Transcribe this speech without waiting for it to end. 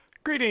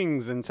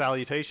Greetings and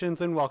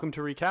salutations, and welcome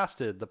to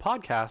Recasted, the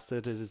podcast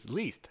that is at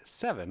least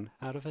 7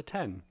 out of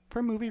 10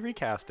 for movie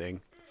recasting.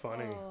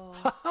 Funny.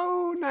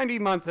 Oh, 90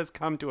 month has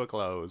come to a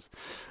close.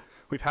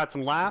 We've had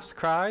some laughs,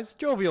 cries,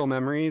 jovial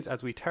memories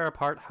as we tear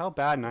apart how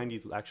bad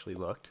 90s actually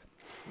looked,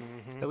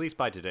 at least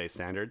by today's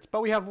standards.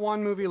 But we have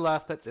one movie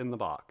left that's in the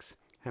box,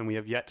 and we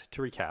have yet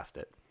to recast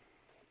it.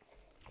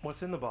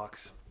 What's in the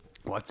box?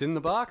 What's in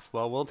the box?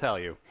 Well, we'll tell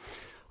you.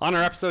 On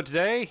our episode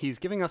today, he's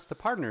giving us the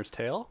partner's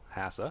tale,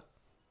 Hasse.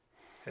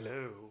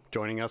 Hello.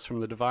 Joining us from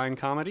the Divine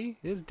Comedy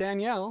is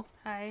Danielle.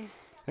 Hi.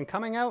 And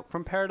coming out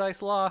from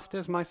Paradise Lost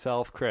is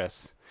myself,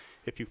 Chris.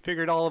 If you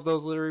figured all of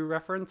those literary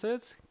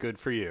references, good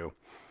for you.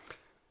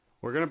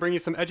 We're going to bring you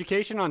some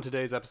education on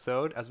today's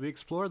episode as we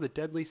explore the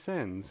deadly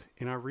sins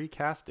in our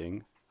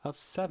recasting of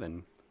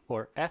Seven,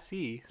 or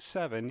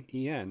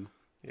SE7EN,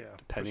 Yeah.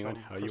 depending on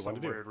how you want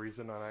to do it. For some weird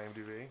reason on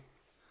IMDb.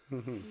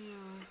 Mhm.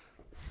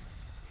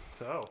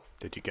 So,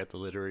 Did you get the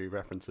literary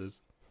references?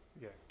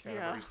 yeah,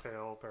 Canterbury's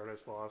Tale,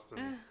 Paradise Lost,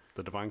 and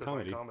The Divine Divine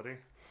Comedy. Comedy.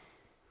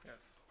 Yes.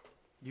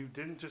 You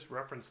didn't just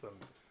reference them.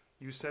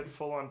 You said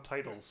full-on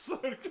titles.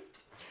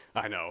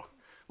 I know.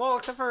 Well,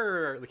 except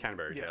for the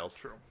Canterbury Yeah, Tales.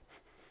 true.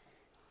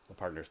 The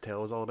partner's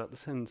tale is all about the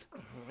sins.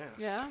 Yes.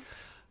 Yeah?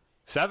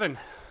 Seven.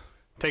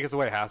 Take us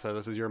away, Hasse.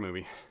 This is your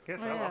movie. Yes,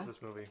 Oh, I yeah. love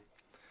this movie.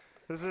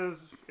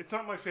 It's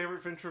not my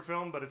favorite Fincher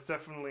film, but it's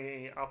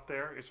definitely up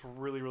there. It's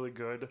really, really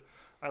good.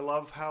 I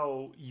love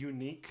how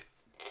unique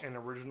and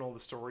original the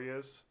story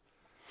is.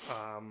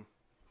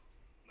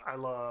 I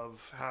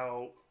love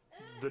how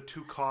the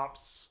two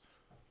cops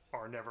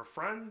are never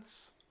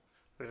friends.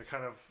 They're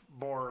kind of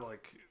more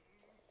like,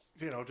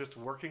 just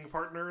working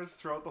partners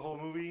throughout the whole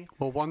movie.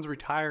 Well, one's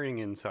retiring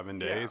in 7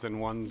 days, Yeah. and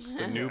one's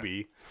the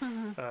newbie.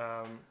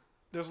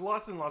 There's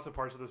lots and lots of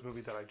parts of this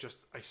movie that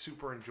I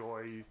super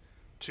enjoy,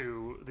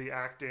 to the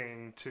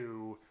acting,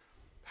 to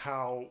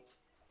how,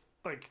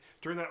 like,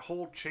 during that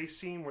whole chase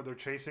scene where they're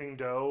chasing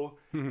Doe,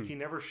 he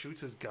never shoots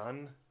his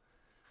gun.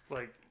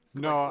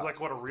 No. Like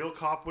what a real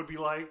cop would be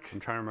like. I'm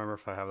trying to remember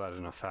if I have that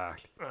in a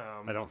fact.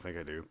 Um, I don't think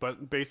I do.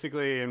 But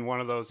basically, in one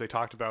of those, they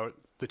talked about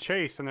the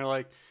chase, and they're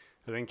like,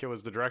 I think it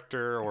was the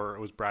director or it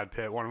was Brad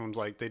Pitt. One of them's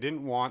like, they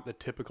didn't want the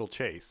typical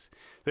chase.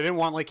 They didn't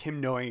want, like, him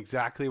knowing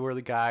exactly where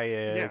the guy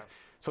is. Yeah.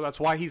 So that's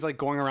why he's, like,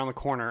 going around the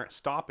corner,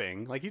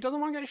 stopping. Like, he doesn't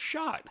want to get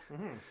shot. mhm.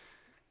 And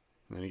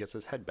then he gets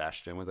his head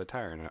bashed in with a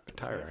tire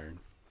iron.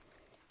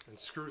 And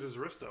screws his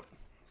wrist up.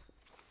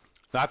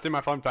 That's in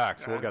my fun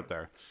facts. We'll I get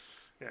there.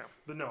 Yeah,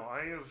 but no,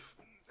 I have,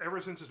 ever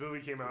since this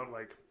movie came out,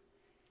 like,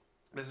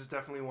 this is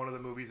definitely one of the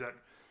movies that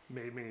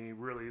made me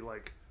really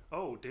like,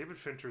 oh, David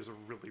Fincher's a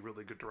really,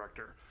 really good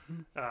director.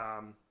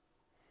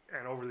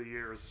 And over the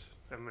years,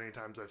 and many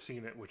times I've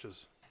seen it, which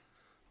is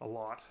a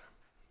lot,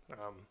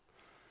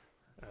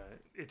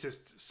 it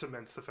just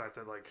cements the fact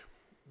that, like,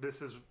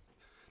 this is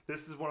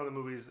one of the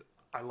movies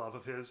I love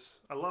of his.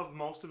 I love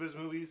most of his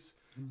movies.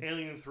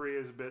 Alien 3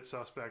 is a bit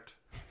suspect,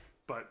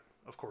 but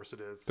of course it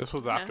is. This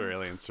was after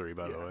Aliens 3,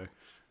 by the Yeah. way.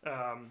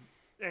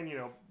 And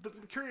the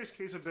Curious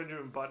Case of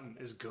Benjamin Button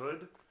is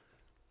good,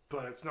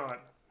 but it's not.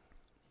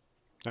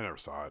 I never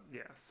saw it.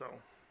 Yeah. So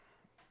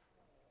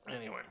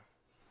anyway,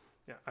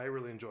 yeah, I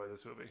really enjoy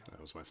this movie. That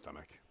was my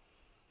stomach.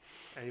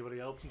 Anybody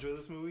else enjoy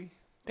this movie?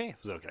 It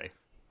was okay.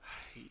 I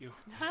hate you.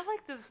 I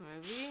like this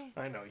movie.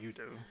 I know you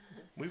do.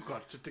 We've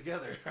watched it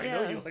together. I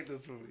know you Yes. like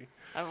this movie.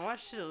 I've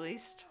watched it at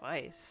least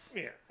twice.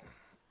 Yeah.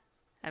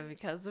 And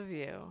because of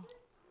you.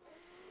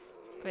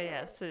 But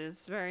yes, it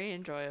is very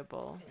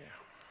enjoyable. Yeah.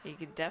 You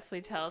can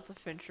definitely tell it's a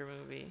Fincher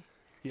movie.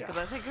 Yeah. Because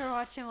I think we were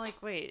watching,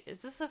 like, wait,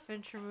 is this a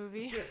Fincher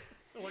movie? Yeah.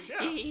 Well,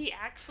 yeah. He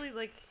actually,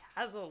 like,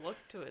 has a look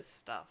to his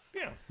stuff.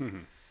 Yeah.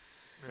 Mhm.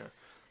 Yeah.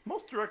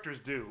 Most directors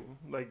do.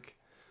 Like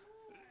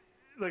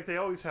they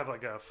always have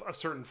like a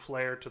certain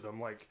flair to them.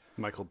 Like,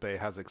 Michael Bay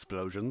has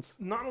explosions.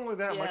 not only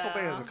that, Michael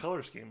Bay has a Yeah.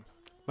 color scheme.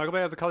 Michael Bay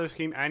has a color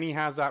scheme, and he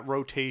has that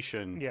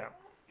rotation. Yeah.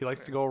 He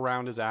likes to go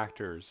around his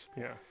actors.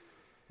 Yeah.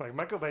 Like,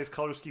 Michael Bay's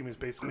color scheme is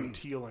basically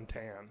teal and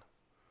tan.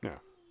 Yeah.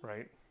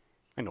 Right?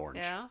 And orange.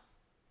 Yeah?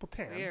 Well,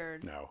 tan.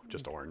 Weird. No,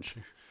 just orange.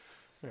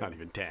 Yeah. Not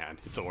even tan.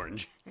 It's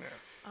orange. Yeah.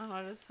 I don't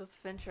know, just with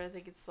Fincher, I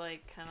think it's,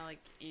 like, kind of, like,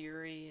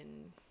 eerie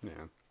and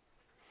Yeah.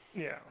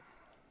 Yeah.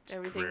 It's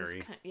everything's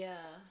dreary.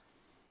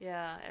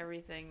 yeah,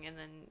 everything, and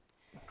then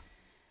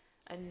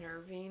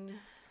unnerving.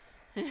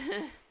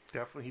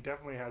 Definitely, he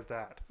definitely has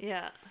that.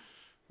 Yeah.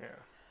 Yeah.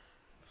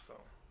 So,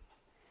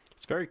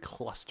 It's very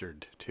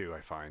clustered, too,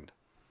 I find.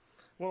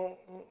 well,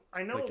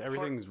 I know Like,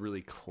 everything's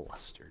really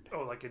clustered.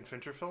 Oh, like in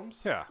Fincher films?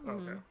 Yeah.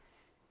 Okay.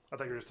 I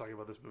thought you were just talking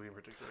about this movie in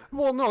particular.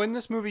 Well, no, in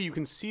this movie you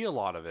can see a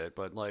lot of it,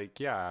 but, like,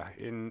 yeah,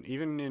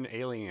 even in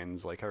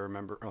Aliens, like, I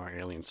remember... Oh,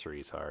 Aliens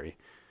 3, sorry.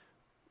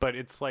 But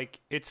it's, like,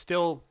 it's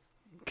still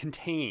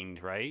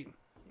contained, right?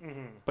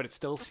 Mm-hmm. But it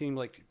still seemed,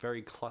 like,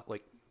 very,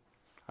 like,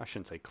 I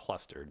shouldn't say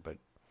clustered, but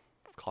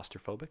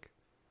claustrophobic?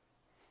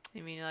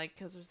 You mean, like,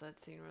 because there's that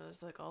scene where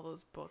there's, like, all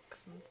those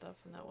books and stuff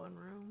in that one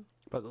room?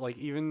 But, like,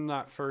 even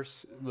the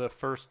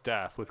first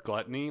death with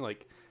Gluttony,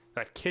 like,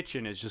 that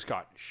kitchen has just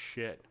got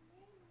shit.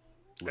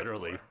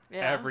 Literally.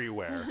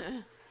 Everywhere.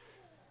 Everywhere.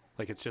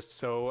 Like, it's just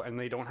so, and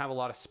they don't have a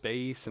lot of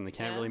space, and they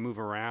can't Yeah. really move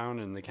around,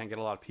 and they can't get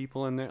a lot of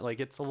people in there. Like,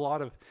 it's a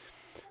lot of,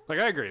 like,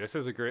 I agree. This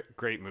is a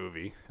great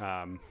movie.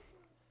 I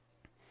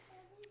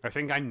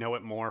think I know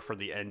it more for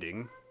the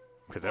ending,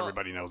 because Well,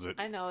 everybody knows it.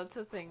 I know it's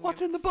a thing.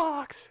 What's in the It's-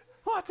 box?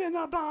 What's in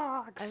the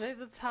box? I think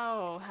that's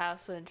how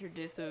Hasse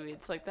introduced the movie.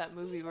 It's like that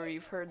movie where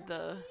you've heard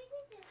the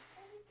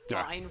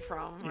Yeah. line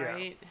from, Yeah.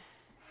 right?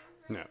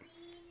 No.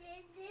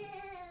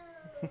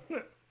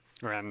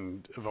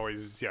 And I've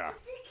always, yeah.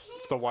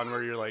 It's the one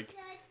where you're like,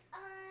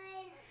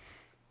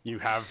 you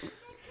have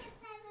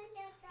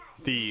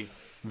the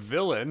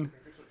villain,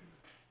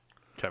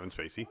 Kevin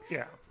Spacey,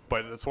 Yeah.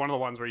 but it's one of the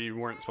ones where you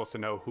weren't supposed to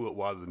know who it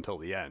was until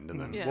the end, and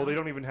then Yeah. Well, they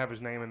don't even have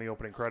his name in the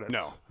opening credits.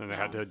 no, and they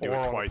had No. to do or it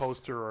on twice. the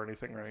poster or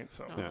anything, right?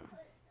 So. Yeah.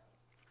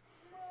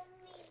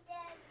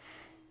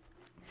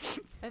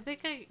 I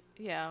think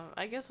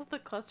I guess with the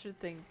cluster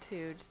thing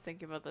too, just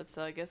thinking about that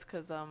stuff, I guess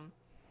because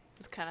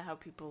it's kind of how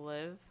people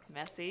live,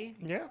 messy.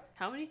 Yeah.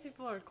 How many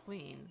people are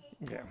clean?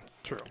 Yeah.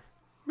 True.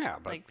 Yeah,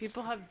 but Like,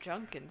 people have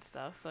junk and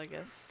stuff, so I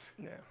guess.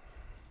 Yeah.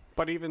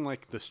 but even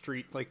like the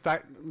street, like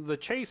that, the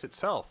chase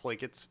itself,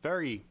 like it's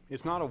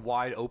not a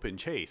wide open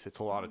chase. It's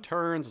a lot of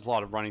turns. It's a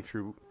lot of running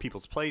through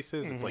people's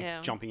places. It's like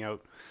Yeah. jumping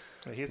out.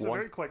 He has a One-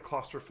 very like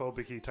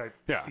claustrophobic-y type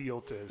Yeah. feel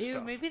to his Ew,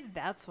 stuff. maybe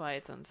that's why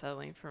it's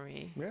unsettling for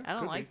me. Yeah, I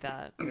don't could like be.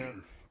 that. Yeah.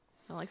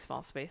 I don't like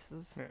small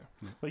spaces. Yeah.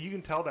 Like you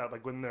can tell that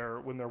like when they're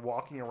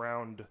walking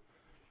around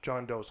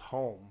John Doe's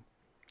home,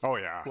 Oh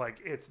yeah. like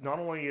it's not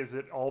only is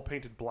it all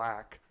painted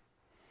black,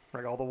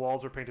 right? All the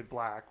walls are painted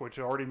black, which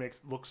already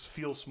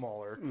feels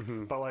smaller,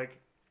 Mm-hmm. but like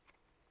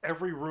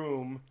every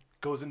room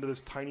goes into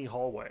this tiny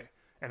hallway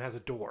and has a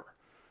door,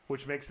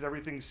 which makes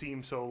everything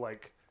seem so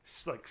like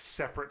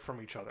separate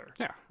from each other.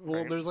 Yeah.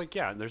 Well,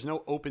 Right? there's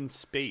no open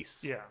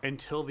space. Yeah.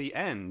 Until the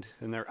end,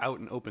 and they're out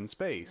in open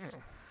space. Yeah.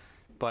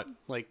 But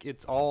like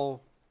it's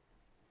all.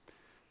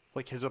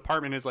 Like his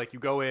apartment is like you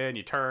go in,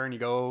 you turn, you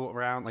go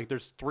around. Like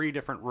there's 3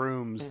 different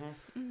rooms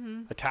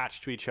Mm-hmm.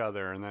 attached to each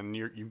other, and then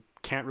you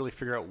can't really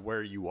figure out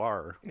where you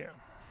are. Yeah.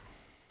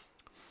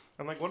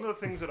 And like one of the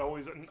things that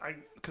always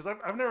because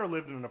I've never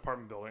lived in an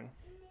apartment building.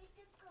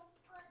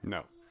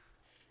 No.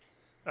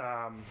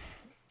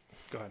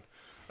 Go ahead.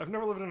 I've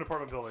never lived in an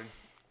apartment building,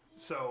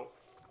 so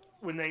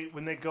when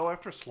they go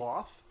after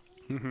Sloth,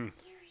 Mm-hmm.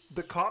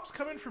 the cops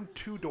come in from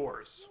 2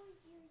 doors.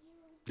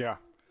 Yeah.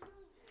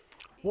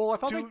 Well, I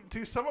thought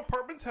Do some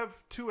apartments have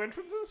 2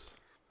 entrances?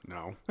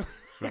 no,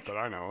 not that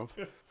I know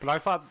of. But I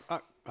thought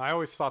I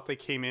always thought they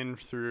came in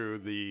through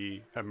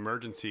the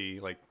emergency,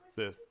 like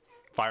the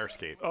fire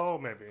escape. Oh,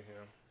 maybe.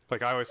 Yeah.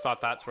 Like I always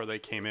thought that's where they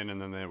came in,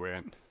 and then they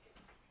went.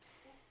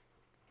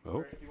 Oh,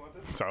 Alright, you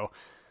want this? so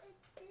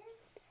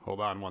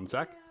hold on one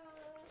sec.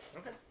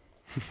 Okay.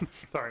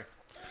 Sorry.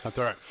 That's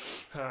all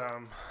right.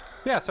 Um,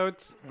 Yeah, so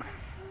it's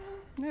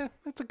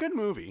a good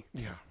movie.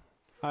 yeah.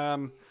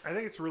 Um, I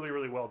think it's really,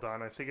 really well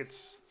done. I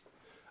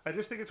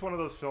just think it's one of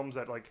those films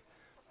that like,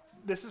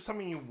 this is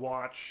something you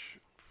watch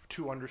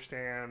to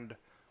understand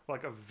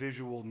like a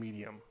visual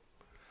medium,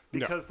 Yeah.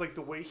 because like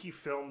the way he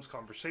films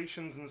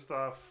conversations and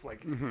stuff,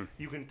 like Mm-hmm.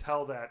 you can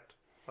tell that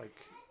like,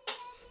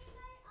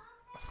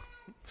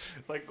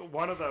 like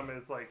one of them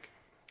is like,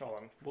 hold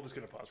on, we're just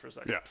gonna pause for a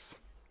second. yes,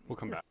 we'll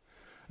come back.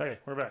 Hey,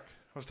 we're back.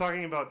 I was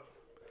talking about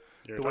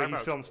You're the way talking he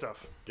about- filmed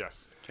stuff.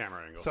 Yes,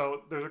 camera angle.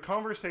 So there's a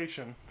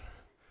conversation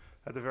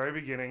at the very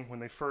beginning when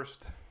they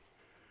first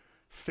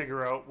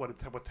figure out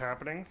what's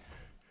happening.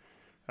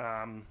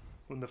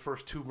 When the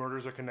first 2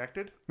 murders are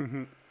connected,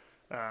 Mm-hmm.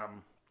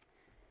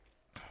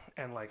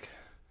 and like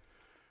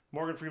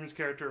Morgan Freeman's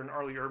character and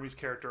Arlie Ermey's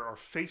character are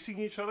facing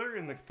each other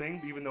in the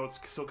thing, even though it's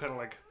still kind of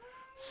like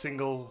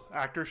single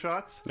actor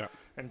shots. Yeah.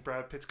 And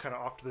Brad Pitt's kind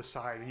of off to the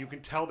side, and you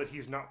can tell that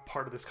he's not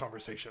part of this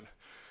conversation.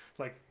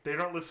 Like they're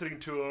not listening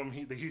to him.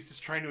 He's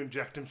just trying to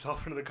inject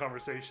himself into the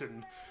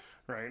conversation,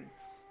 right?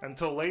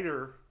 Until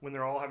later, when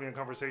they're all having a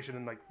conversation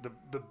in like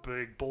the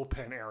big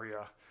bullpen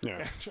area, Yeah.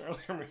 and Charlie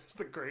Herman has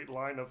the great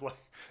line of like,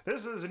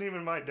 "This isn't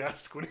even my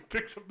desk," when he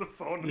picks up the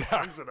phone and Yeah.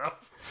 hangs it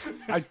up.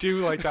 I do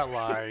like that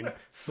line.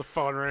 The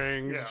phone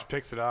rings, Yeah. she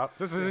picks it up.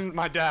 This isn't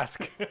my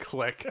desk.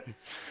 Click.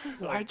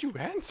 Why'd you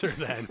answer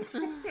then?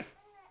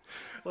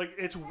 Like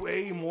it's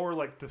way more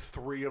like the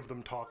 3 of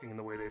them talking in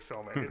the way they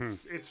film it.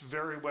 It's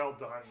very well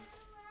done.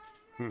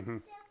 Mm-hmm.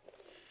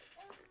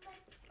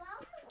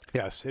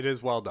 Yes, it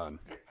is well done.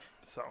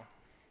 So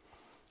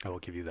I will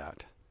give you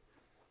that.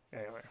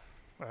 anyway,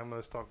 I'm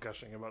gonna stop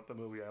gushing about the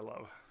movie I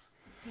love.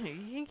 You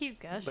can keep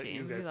gushing. Let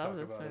you We guys love talk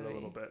this about it a movie.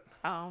 little bit.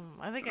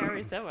 I think I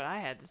already said what I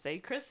had to say.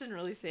 Chris didn't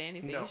really say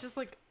anything. No. He's just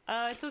like,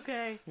 it's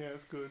okay. Yeah,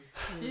 it's good.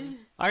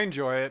 I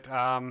enjoy it.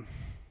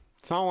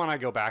 It's not one I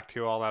go back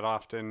to all that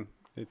often.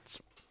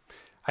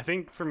 I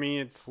think for me,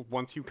 it's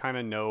once you kind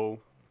of know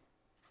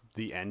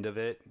the end of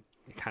it,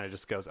 it kind of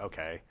just goes,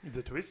 okay,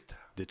 The twist.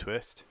 the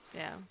twist.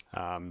 Yeah.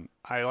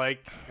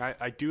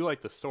 I do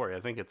like the story.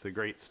 I think it's a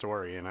great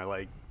story, and I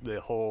like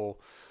the whole.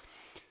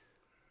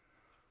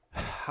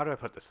 How do I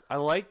put this? I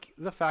like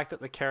the fact that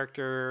the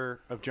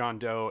character of John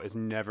Doe is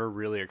never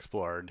really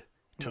explored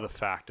to the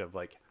fact of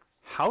like,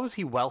 how is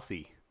he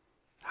wealthy?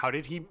 how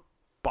did he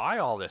buy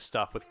all this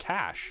stuff with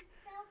cash?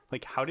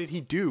 Like, how did he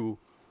do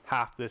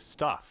half this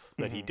stuff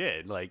that he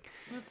did? Like,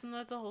 Isn't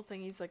that the whole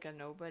thing? He's like a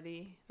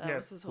nobody. That Yeah,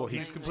 was his whole well,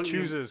 he thing. completely-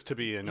 chooses to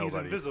be a He's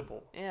nobody.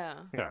 invisible. Yeah.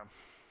 Yeah.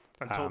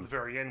 Until Um, the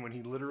very end when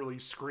he literally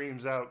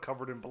screams out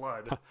covered in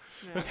blood.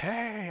 Yeah.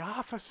 Hey,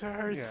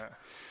 officers!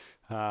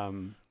 Yeah.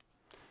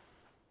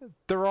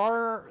 There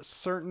are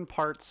certain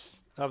parts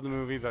of the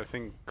movie that I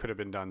think could have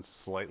been done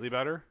slightly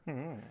better.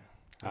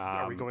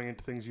 Are we going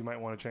into things you might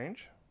want to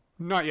change?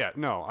 Not yet,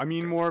 no. I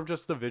mean, more of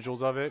just the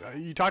visuals of it.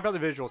 You talked about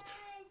the visuals.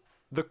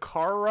 The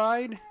car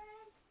ride,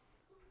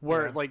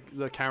 where Yeah. like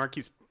the camera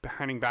keeps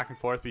panning back and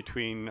forth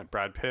between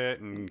Brad Pitt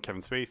and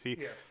Kevin Spacey.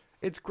 Yes.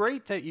 It's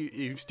great that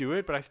you do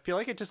it, but I feel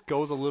like it just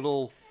goes a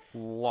little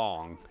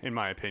long, in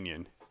my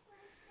opinion.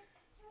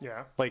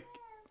 Yeah. Like,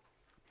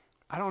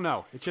 I don't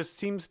know. It just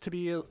seems to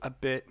be a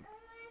bit.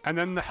 And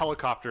then the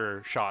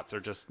helicopter shots are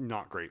just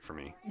not great for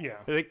me. Yeah.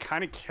 It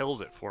kind of kills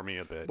it for me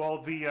a bit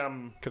Well,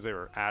 the because they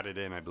were added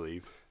in, I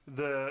believe.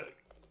 the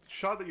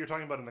shot that you're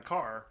talking about in the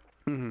car,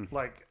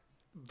 like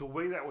the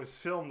way that was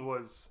filmed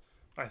was,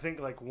 I think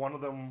like one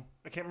of them,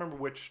 I can't remember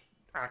which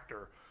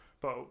actor,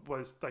 but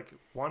was like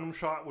one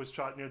shot was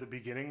shot near the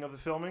beginning of the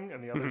filming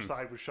and the other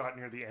side was shot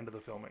near the end of the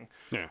filming.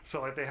 Yeah.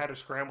 So like they had to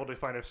scramble to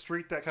find a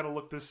street that kind of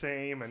looked the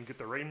same and get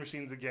the rain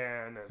machines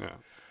again. And, Yeah.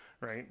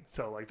 Right.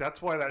 So like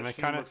that's why that And I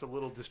scene kinda- looks a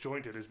little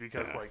disjointed, is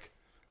because Yeah. like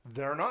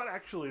they're not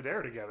actually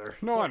there together.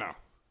 No, I know.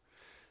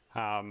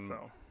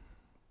 So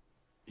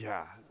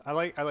Yeah, I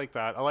like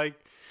that.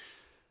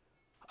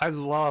 I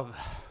love.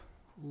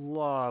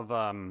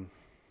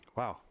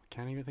 Wow,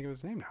 can't even think of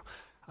his name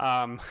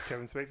now.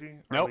 Kevin Spacey,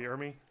 Nope. Arlie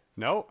Ermy,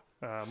 No,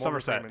 Morgan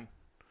Somerset. Freeman.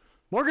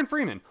 Morgan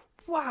Freeman.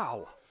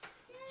 Wow.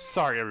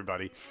 Sorry,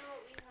 everybody.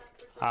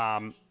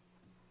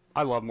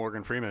 I love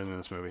Morgan Freeman in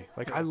this movie.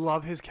 Like, I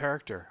love his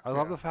character. I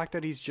love Yeah. the fact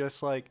that he's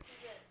just like,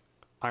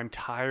 I'm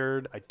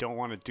tired. I don't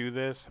want to do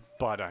this,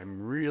 but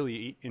I'm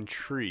really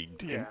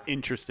intrigued and Yeah.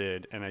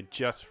 interested, and I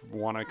just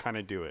want to kind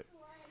of do it.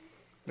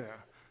 Yeah.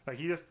 Like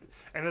he just,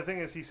 and the thing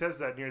is, he says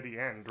that near the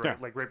end, right? Yeah.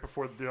 Like right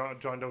before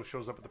John Doe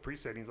shows up at the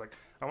precinct, he's like,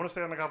 "I want to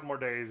stay on a couple more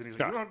days," and he's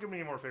like, Yeah. "You don't give me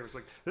any more favors."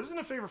 Like, this isn't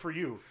a favor for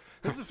you.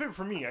 This is a favor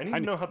for me. I need I to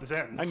need- know how this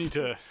ends. I need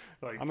to.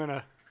 Like, I'm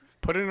gonna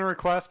put in a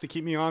request to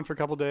keep me on for a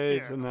couple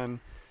days, Yeah. and then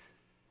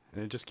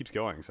it just keeps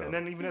going. So and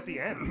then even at the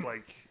end,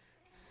 like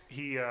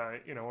he,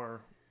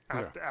 or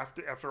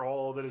after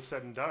all that is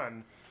said and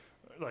done,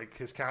 like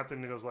his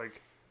captain goes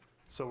like,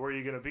 "So where are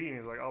you gonna be?" And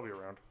he's like, "I'll be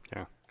around."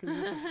 yeah.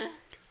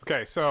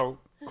 Okay, so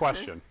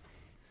question: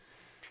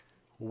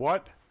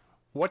 What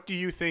do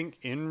you think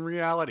in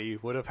reality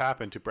would have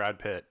happened to Brad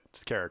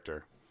Pitt's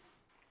character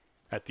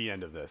at the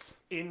end of this?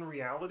 In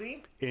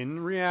reality, In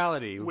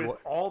reality, with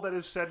all that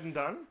is said and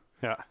done,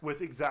 yeah,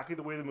 with exactly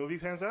the way the movie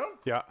pans out,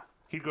 yeah.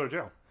 he'd go to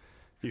jail.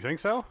 You think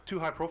so? Too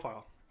high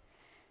profile.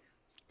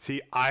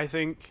 See, I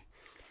think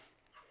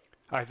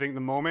the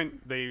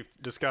moment they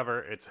discover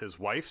it's his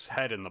wife's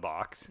head in the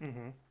box,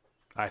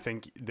 I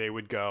think they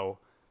would go,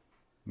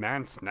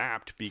 man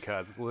snapped,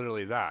 because it's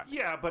literally that.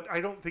 Yeah, but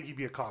I don't think he'd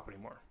be a cop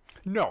anymore.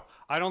 No,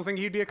 I don't think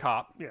he'd be a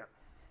cop, Yeah.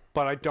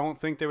 but I don't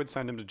think they would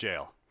send him to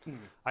jail.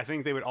 I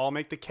think they would all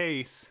make the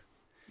case,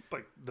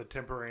 Like the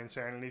temporary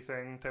insanity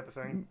thing type of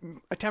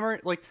thing. a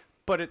temporary, like,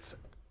 but it's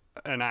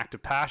an act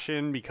of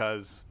passion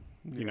because,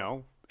 you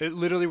know, it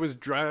literally was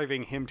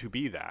driving him to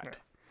be that.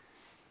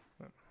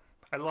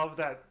 I love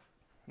that.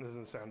 This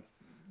doesn't sound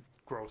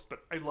gross, but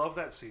I love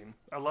that scene.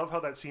 I love how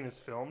that scene is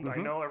filmed. I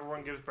know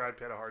everyone gives Brad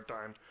Pitt a hard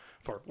time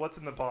for what's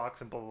in the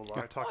box and blah blah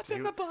blah. I talked to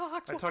you.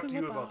 box? I talked to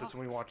you about this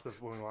when we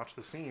watched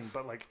the scene.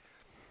 But like,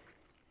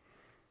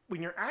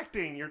 when you're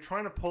acting, you're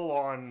trying to pull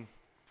on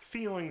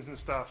feelings and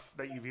stuff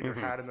that you've either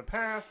had in the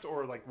past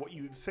or like what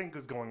you think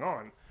is going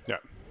on. Yeah.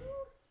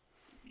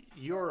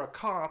 You're a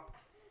cop,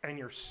 and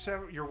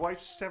your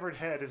wife's severed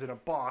head is in a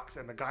box,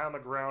 and the guy on the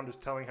ground is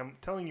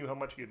telling you how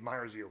much he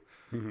admires you.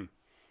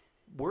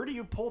 Where do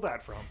you pull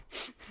that from?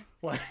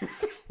 Like,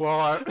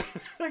 Well,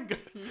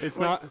 it's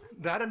not.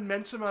 that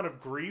immense amount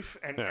of grief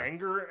and Yeah.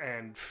 anger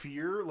and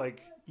fear.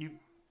 Like you,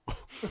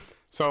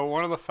 So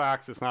one of the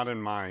facts, it's not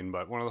in mine,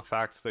 but one of the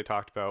facts they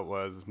talked about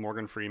was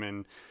Morgan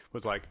Freeman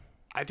was like,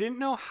 I didn't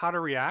know how to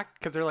react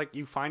because they're like,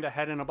 you find a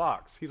head in a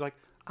box. He's like,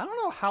 I don't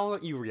know how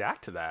you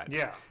react to that.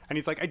 Yeah. And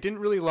he's like, I didn't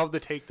really love the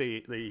take that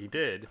he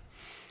did.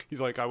 He's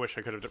like, I wish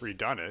I could have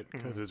redone it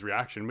because his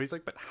reaction. But he's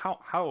like, but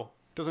how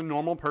does a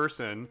normal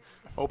person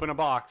open a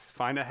box,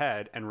 find a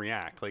head, and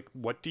react? Like,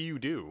 what do you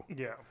do?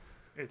 yeah,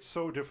 it's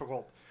so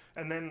difficult.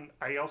 And then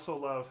I also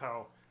love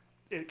how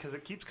because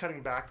it keeps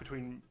cutting back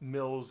between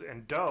Mills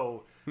and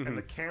Doe, and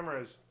the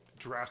camera is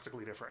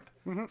drastically different.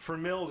 For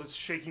Mills, it's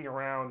shaking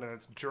around and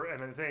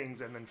and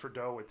things, and then for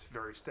Doe, it's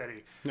very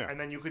steady. Yeah. And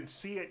then you can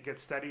see it get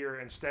steadier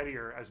and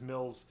steadier as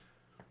Mills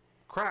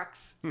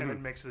cracks and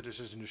then makes the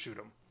decision to shoot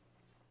him.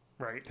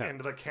 Right, Yeah. and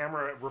the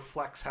camera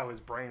reflects how his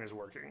brain is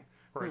working.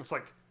 Where it's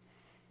like,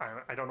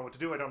 I don't know what to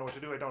do. I don't know what to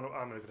do. I don't know.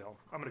 I'm gonna kill him.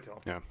 I'm gonna kill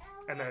him. Yeah.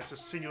 And then it's a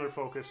singular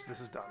focus.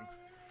 This is done.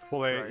 Well,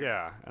 they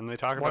Right. and they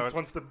talk about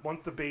Once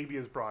the baby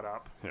is brought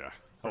up. yeah.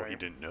 Oh, he Right.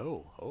 didn't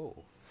know.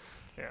 Oh.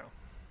 Yeah.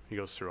 He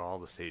goes through all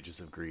the stages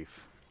of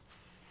grief.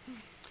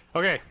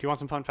 Okay, do you want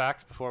some fun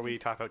facts before we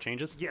talk about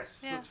changes? Yes.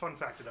 Yeah. Let's fun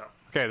fact it up.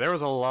 Okay, there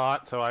was a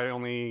lot, so I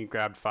only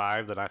grabbed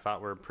 5 that I thought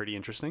were pretty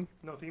interesting.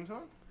 No theme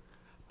song?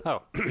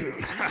 Oh.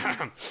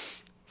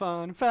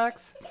 Fun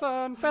facts,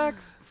 fun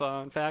facts,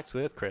 fun facts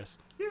with Chris.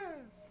 Yeah.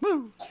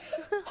 Woo!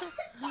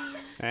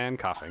 And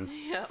coughing.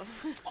 Yeah.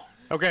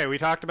 Okay, we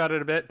talked about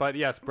it a bit, but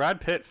yes, Brad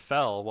Pitt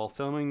fell while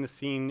filming the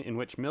scene in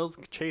which Mills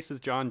chases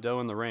John Doe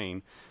in the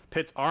rain.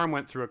 Pitt's arm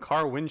went through a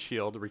car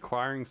windshield,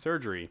 requiring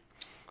surgery.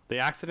 The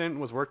accident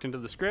was worked into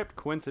the script.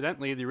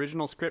 Coincidentally, the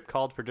original script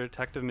called for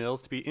Detective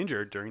Mills to be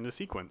injured during the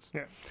sequence.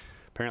 Yeah.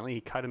 Apparently,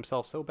 he cut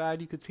himself so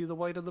bad you could see the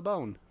white of the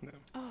bone.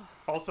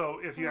 Also,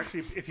 if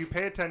you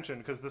pay attention,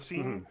 because the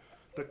scene,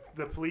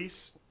 the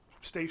police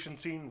station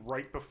scene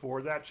right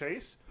before that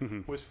chase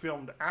was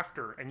filmed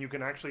after, and you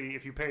can actually,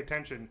 if you pay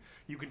attention,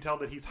 you can tell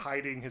that he's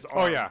hiding his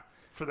arm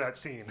for that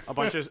scene. A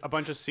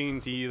bunch of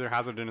scenes, he either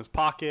has it in his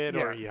pocket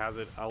or Yeah. he has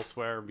it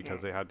elsewhere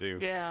because they had to.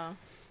 Yeah.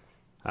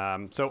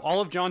 So all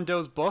of John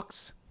Doe's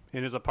books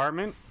in his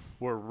apartment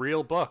were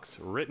real books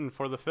written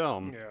for the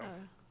film. Yeah.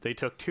 They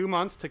took 2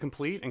 months to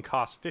complete and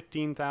cost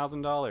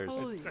 $15,000.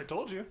 Holy. I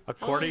told you.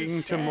 According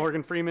Holy to shit.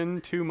 Morgan Freeman,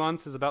 2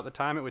 months is about the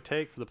time it would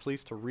take for the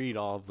police to read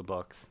all of the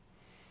books.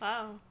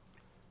 Wow.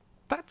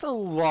 That's a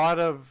lot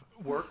of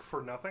Work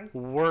for nothing.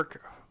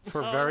 work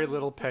for very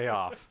little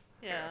payoff.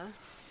 Yeah.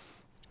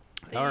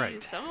 They All right.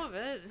 used some of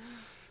it.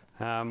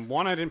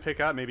 One I didn't pick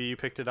up, maybe you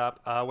picked it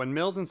up. When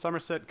Mills and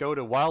Somerset go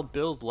to Wild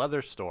Bill's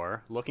leather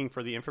store looking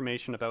for the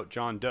information about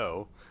John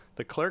Doe,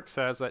 the clerk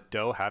says that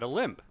Doe had a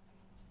limp.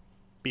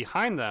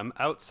 Behind them,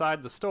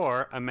 outside the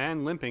store, a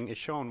man limping is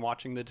shown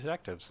watching the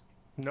detectives.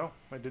 No,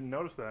 I didn't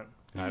notice that.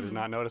 I did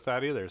not notice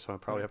that either, so I'll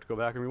probably have to go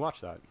back and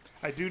rewatch that.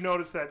 I do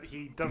notice that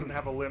he doesn't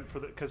have a limp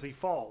because he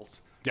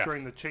falls Yes.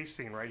 during the chase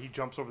scene, right? He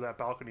jumps over that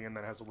balcony and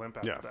then has a limp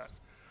after Yes. that.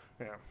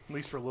 Yeah, at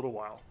least for a little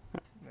while.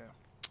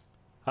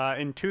 Yeah.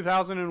 In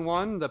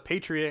 2001, the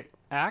Patriot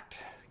Act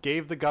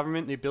gave the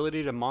government the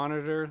ability to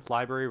monitor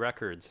library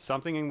records,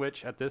 something at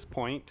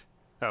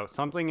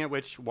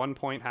which one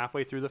point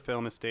halfway through the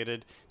film is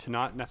stated to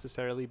not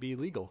necessarily be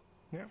legal.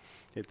 Yeah.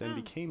 It then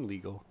became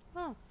legal.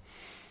 Oh.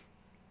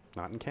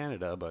 Not in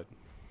Canada, but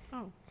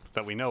Oh.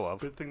 that we know of.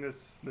 Good thing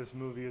this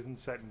movie isn't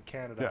set in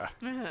Canada.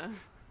 Yeah.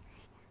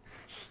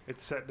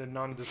 It's set in a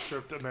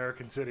nondescript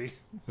American city.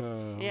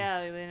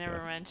 Yeah, they never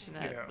yes. mention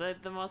it. Yeah.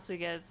 The most we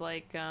get is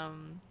like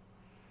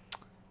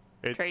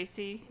It's-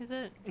 Tracy, is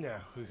it? Yeah.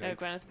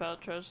 Gwyneth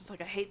Paltrow's just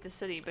like, I hate the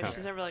city, but Yeah.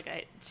 she's never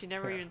like, she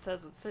never Yeah. even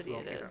says what city So,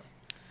 it yeah.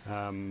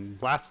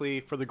 is.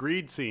 Lastly, for the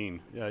greed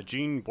scene,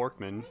 Gene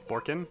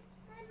Borkin,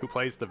 who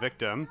plays the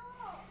victim,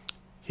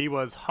 he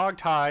was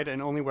hog-tied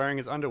and only wearing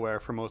his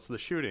underwear for most of the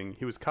shooting.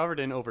 He was covered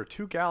in over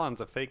 2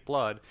 gallons of fake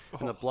blood,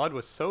 and the blood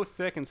was so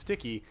thick and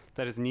sticky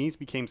that his knees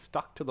became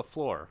stuck to the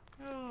floor.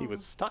 He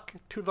was stuck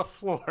to the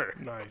floor.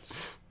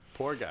 Nice.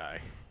 Poor guy.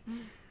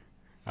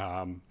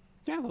 Yeah,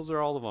 those are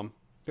all of them.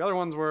 The other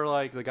ones were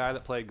like the guy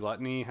that played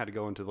Gluttony had to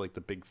go into like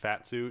the big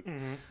fat suit.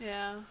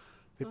 Yeah.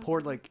 They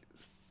poured like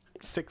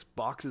 6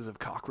 boxes of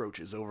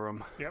cockroaches over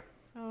him. Yep.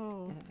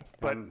 Oh.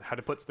 But- And had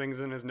to put things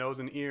in his nose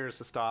and ears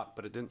to stop,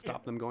 but it didn't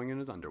stop them going in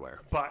his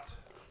underwear. But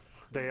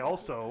they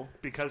also,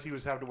 because he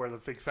was having to wear the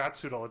fake fat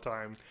suit all the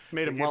time,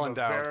 Made they him gave well a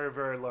endowed. very,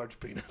 very large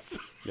penis,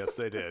 Yes,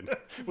 they did.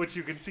 which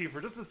you can see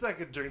for just a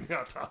second during the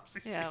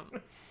autopsy Yeah.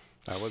 scene.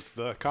 That was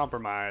the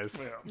compromise.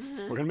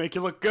 Yeah. We're gonna make you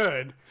look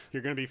good.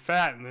 You're gonna be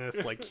fat in this,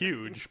 like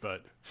huge,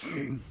 but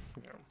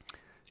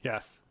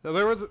yes. So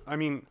there was. I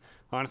mean,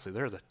 honestly,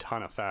 there's a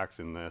ton of facts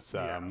in this.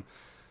 Yeah.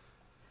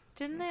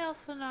 Didn't they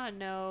also not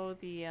know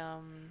the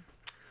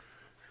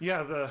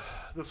Yeah,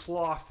 the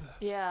sloth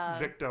yeah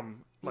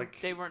victim, like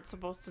they weren't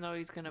supposed to know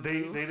he's gonna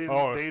they move. didn't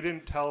Oh. they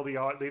didn't tell the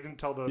Yeah,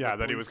 the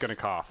that he was police gonna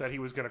cough. that he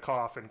was gonna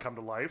cough and come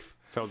to life.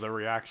 So the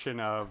reaction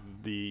of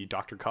the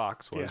Dr.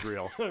 Cox was Yeah.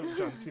 real.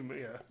 John C.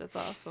 Yeah, That's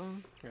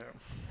awesome. yeah.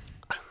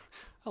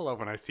 I love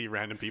when I see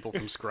random people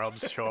from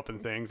Scrubs show up in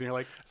things, and you're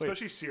like, wait.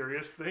 Especially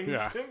serious things.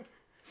 Yeah.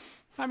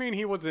 I mean,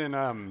 he was in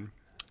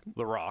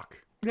The Rock,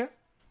 Yeah.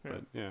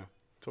 but yeah,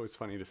 it's always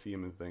funny to see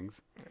him in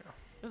things.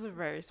 It was a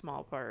very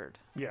small part.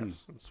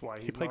 Yes, that's why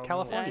he's played not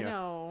California. I Yeah.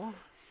 know.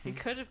 He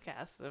could have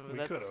cast him. We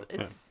But could that's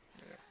have. it's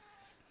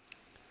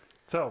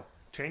So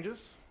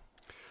changes.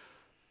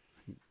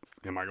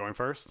 Am I going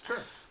first? Sure.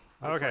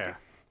 Okay.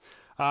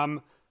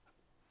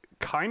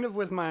 Kind of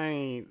with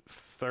my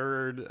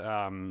third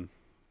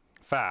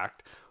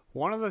fact,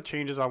 one of the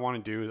changes I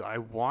want to do is I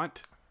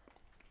want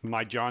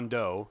my John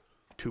Doe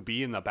to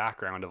be in the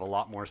background of a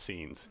lot more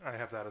scenes. I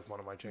have that as one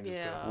of my changes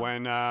Yeah. too.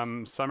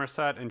 When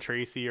Somerset and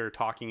Tracy are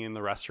talking in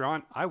the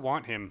restaurant, I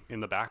want him in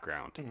the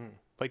background.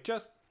 Like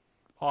just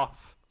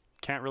off.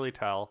 Can't really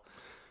tell.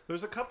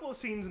 There's a couple of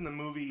scenes in the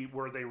movie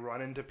where they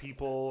run into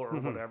people or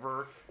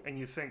whatever, and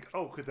you think,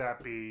 "Oh, could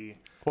that be?"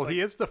 Well, he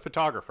is the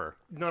photographer.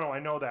 No, I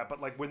know that, but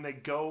like when they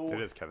go, It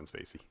is Kevin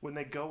Spacey. when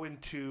they go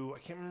into, I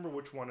can't remember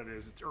which one it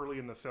is. It's early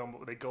in the film, but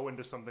when they go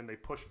into something, they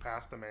push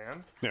past a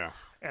man, Yeah.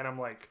 and I'm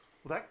like,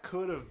 well, that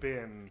could have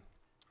been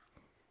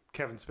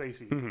Kevin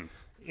Spacey.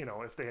 You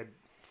know, if they had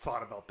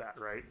thought about that,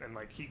 right? And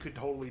like he could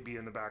totally be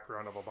in the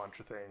background of a bunch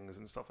of things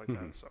and stuff like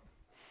that. So,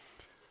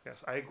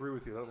 yes, I agree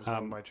with you. That was one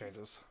of my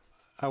changes.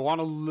 I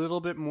want a little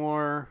bit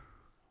more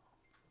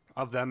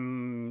of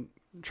them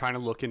trying to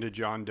look into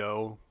John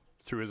Doe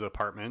through his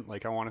apartment.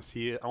 Like I want to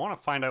see it. I want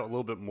to find out a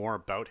little bit more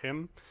about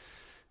him.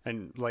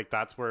 And like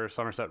that's where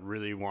Somerset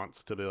really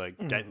wants to be like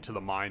get into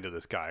the mind of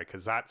this guy,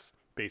 because that's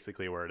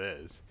basically where it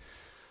is.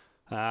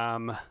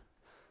 What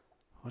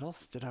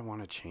else did I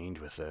want to change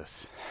with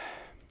this?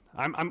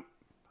 I'm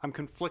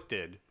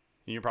conflicted,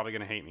 and you're probably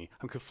gonna hate me.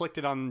 I'm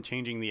conflicted on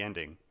changing the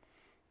ending.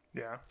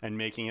 Yeah. And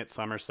making it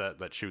Somerset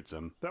that shoots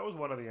him. That was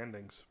one of the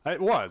endings.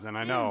 It was, and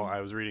I know I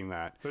was reading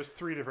that. There's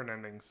 3 different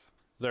endings.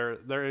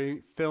 They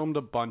filmed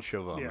a bunch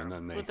of them, and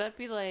then they. Would that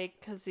be like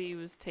because he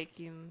was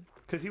taking?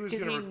 Because he was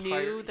going to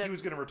retire. He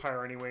was going to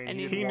retire anyway, and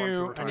he knew, didn't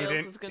want to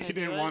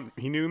retire.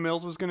 He knew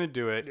Mills was going to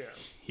do it. Yeah.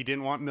 He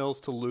didn't want Mills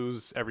to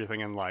lose everything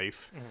in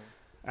life,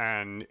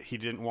 and he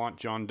didn't want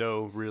John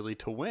Doe really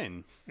to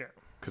win. Yeah.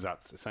 Because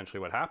that's essentially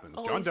what happens.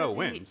 Oh, John Doe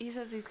wins. He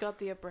says he's got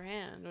the upper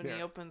hand when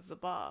he opens the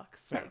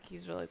box. Like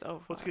he's realized, oh,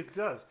 fuck. Well, he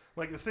does.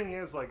 Like the thing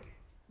is, like,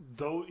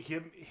 though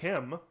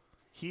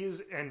he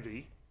is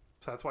envy,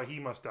 so that's why he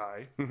must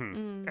die.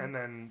 And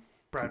then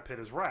Brad Pitt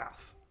is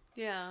wrath.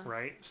 Yeah.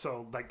 Right.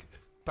 So like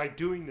by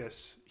doing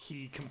this,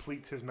 he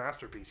completes his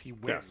masterpiece. He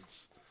wins.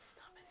 Yes.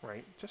 Stop it.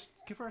 Right. Just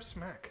give her a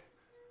smack.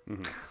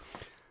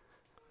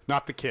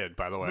 Not the kid,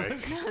 by the way.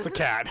 It's the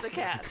cat. The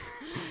cat.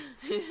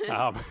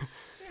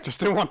 Just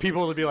didn't want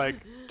people to be like,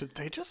 did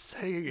they just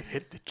say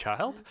hit the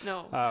child?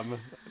 No.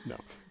 No.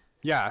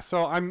 Yeah,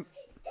 so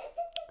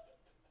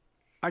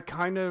I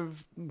kind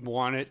of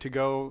want it to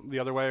go the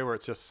other way where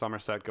it's just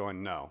Somerset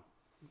going, no,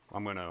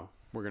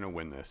 we're gonna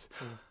win this.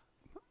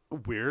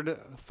 Weird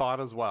thought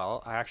as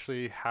well. I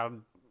actually had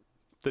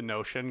the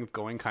notion of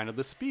going kind of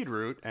the speed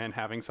route and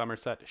having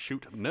Somerset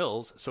shoot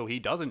Mills so he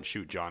doesn't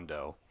shoot John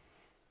Doe.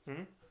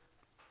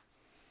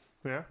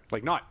 Yeah.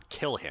 Like not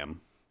kill him,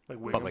 but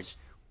like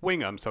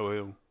wing him so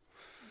he'll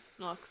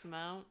knocks him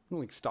out.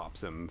 Like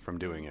stops him from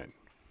doing it.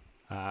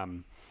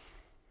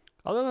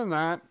 Other than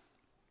that,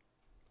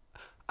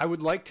 I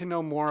would like to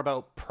know more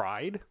about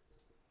Pride,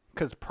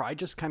 because Pride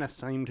just kind of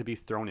seemed to be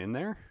thrown in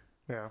there.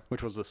 Yeah.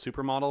 Which was the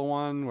supermodel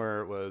one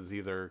where it was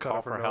either Cut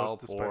call for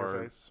help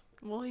or.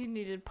 Well, he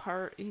needed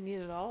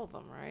all of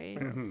them, right?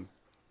 Mm-hmm.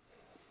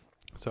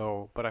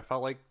 So, but I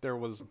felt like that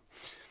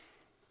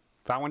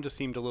one just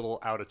seemed a little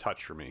out of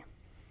touch for me.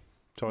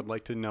 So I'd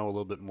like to know a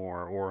little bit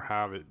more, or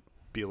have it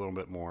be a little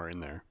bit more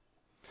in there.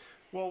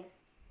 Well,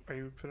 are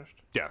you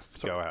finished? Yes,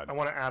 so go ahead. I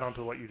want to add on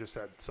to what you just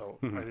said, so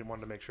I didn't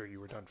want to make sure you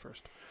were done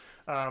first.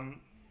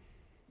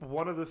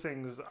 One of the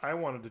things I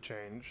wanted to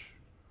change,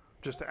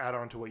 just to add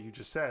on to what you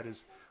just said,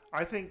 is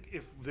I think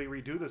if they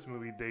redo this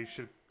movie, they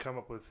should come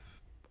up with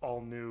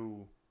all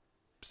new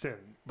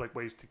like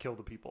ways to kill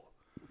the people.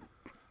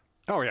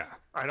 Oh, yeah.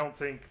 I don't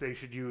think they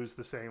should use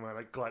the same,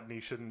 like gluttony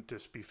shouldn't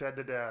just be fed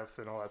to death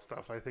and all that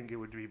stuff. I think it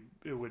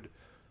would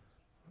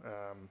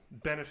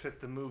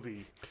benefit the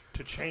movie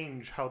to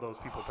change how those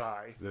people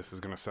die. This is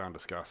going to sound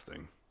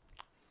disgusting.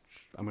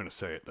 I'm going to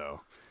say it,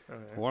 though.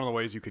 Okay. One of the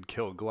ways you could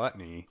kill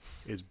gluttony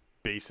is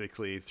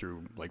basically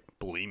through, like,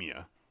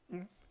 bulimia.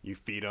 You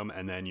feed them,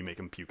 and then you make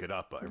them puke it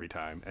up every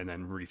time, and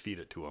then refeed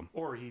it to them.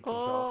 Or he eats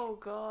himself. Oh,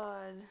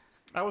 God.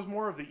 I was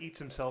more of the eats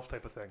himself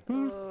type of thing.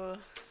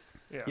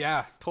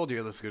 Yeah, told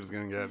you this was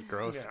going to get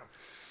gross. Yeah.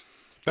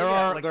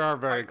 There are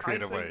very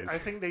creative ways. I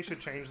think they should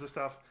change the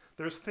stuff.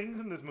 There's things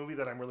in this movie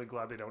that I'm really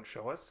glad they don't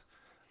show us.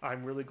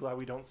 I'm really glad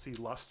we don't see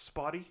Lust's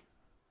body.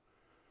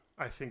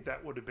 I think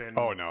that would have been...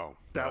 Oh, no.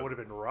 That would have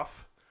been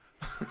rough.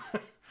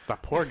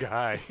 That poor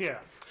guy. Yeah.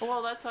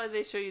 Well, that's why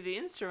they show you the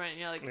instrument. And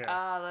you're like,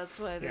 that's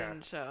why they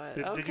didn't show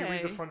it. Did you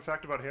read the fun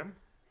fact about him?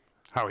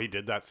 How he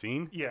did that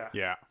scene? Yeah.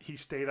 Yeah. He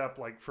stayed up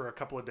like for a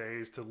couple of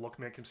days to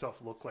make himself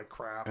look like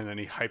crap. And then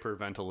he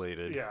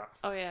hyperventilated. Yeah.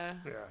 Oh, yeah.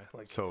 Yeah.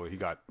 Like, so he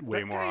got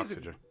way more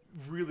oxygen.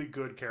 Really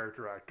good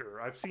character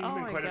actor. I've seen him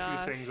in quite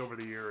a few things over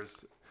the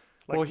years.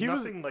 Like, well, he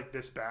nothing like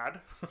this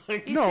bad.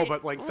 No,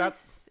 but like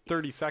that's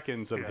 30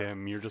 seconds of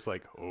him. You're just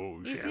like,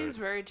 oh shit. He seems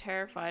very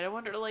terrified. I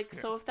wonder,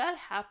 so if that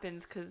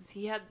happens, because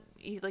he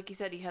like you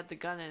said, he had the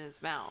gun in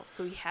his mouth,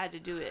 so he had to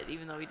do it,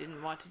 even though he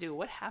didn't want to do it.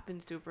 What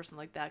happens to a person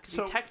like that? Because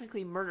he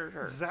technically murdered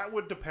her. That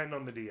would depend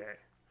on the DA.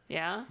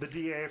 Yeah? The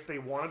DA, if they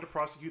wanted to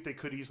prosecute, they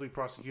could easily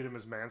prosecute him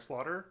as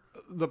manslaughter.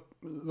 The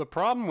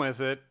problem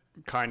with it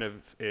kind of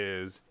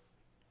is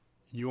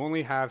you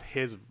only have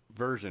his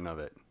version of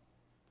it.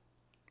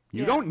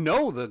 You don't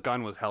know the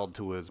gun was held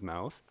to his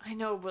mouth. I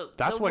know, but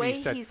that's the what way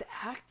he said. He's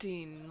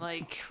acting,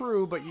 like...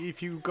 True, but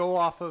if you go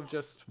off of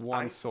just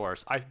one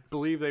source, I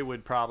believe they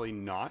would probably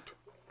not.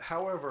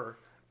 However,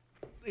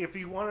 if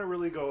you want to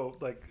really go,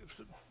 like,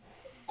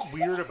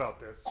 weird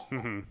about this,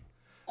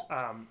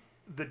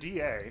 the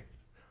DA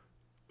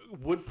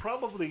would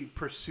probably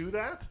pursue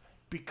that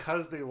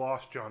because they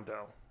lost John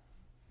Doe.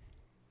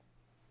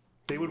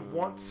 They would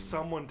want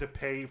someone to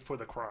pay for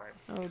the crime.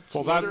 Oh,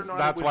 well,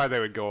 that's why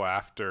they would go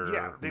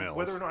after Mills.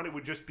 Whether or not it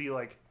would just be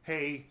like,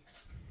 hey,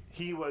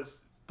 he was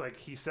like,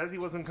 he says he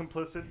wasn't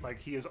complicit. Like,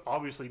 he is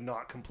obviously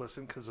not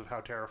complicit because of how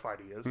terrified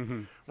he is,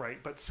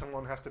 right? But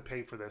someone has to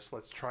pay for this.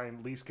 Let's try and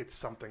at least get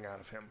something out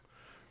of him,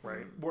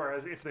 right?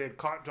 Whereas if they had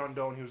caught John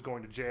Doe and he was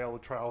going to jail, a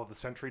trial of the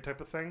century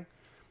type of thing,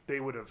 they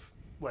would have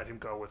let him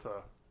go with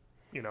a,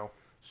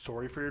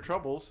 sorry for your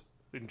troubles,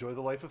 enjoy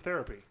the life of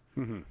therapy,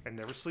 and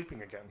never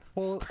sleeping again.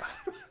 Well,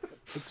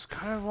 it's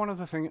kind of one of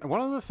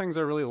the things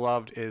I really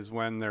loved is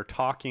when they're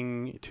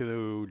talking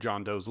to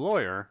John Doe's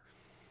lawyer.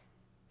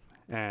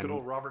 And good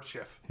old Robert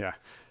Schiff. Yeah.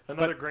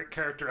 Another great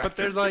character actor. But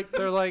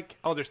they're like,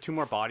 oh, there's 2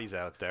 more bodies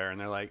out there. And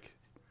they're like,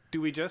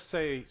 do we just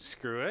say,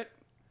 screw it?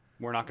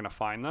 We're not going to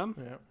find them?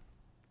 Yeah.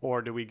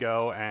 Or do we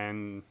go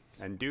and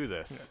do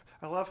this?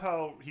 Yeah. I love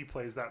how he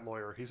plays that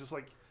lawyer. He's just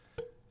like,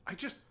 I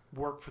just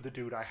work for the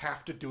dude. I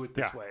have to do it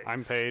this way.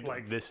 I'm paid.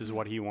 Like, this is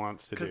what he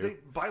wants to do. Because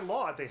by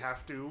law, they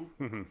have to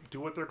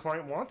do what their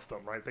client wants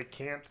them, right? They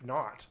can't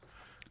not,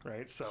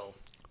 right? So...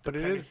 But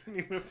it is,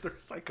 even if they're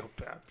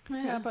psychopaths.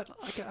 Yeah, but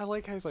I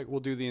like how he's like, we'll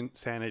do the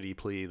insanity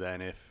plea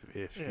then if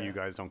you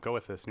guys don't go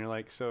with this. And you're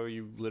like, so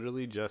you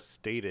literally just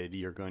stated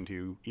you're going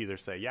to either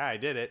say, yeah, I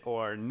did it,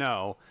 or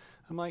no.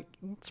 I'm like,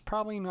 it's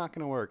probably not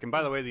going to work. And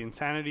by the way, the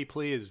insanity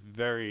plea is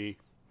very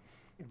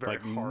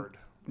hard.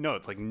 No,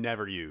 it's like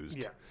never used.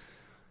 Yeah.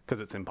 Because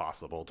it's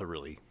impossible to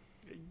really...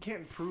 You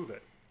can't prove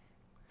it.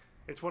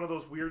 It's one of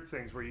those weird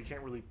things where you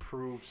can't really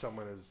prove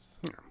someone is...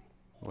 Yeah.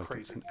 Like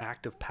crazy. It's an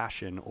act of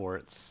passion or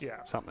it's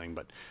something,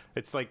 but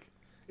it's like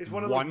it's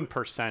one of 1% of all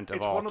cases.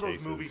 It's one of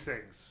those movie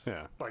things.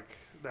 Yeah. Like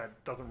that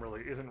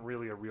isn't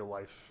really a real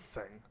life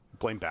thing.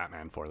 Blame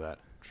Batman for that.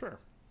 Sure.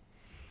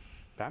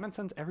 Batman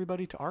sends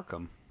everybody to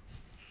Arkham.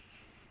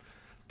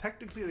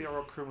 Technically, they are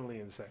all criminally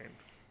insane.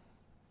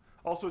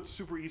 Also, it's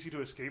super easy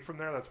to escape from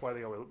there. That's why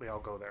they all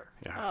go there.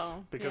 Yes.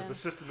 Oh, because the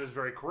system is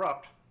very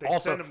corrupt. They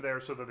send them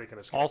there so that they can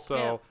escape.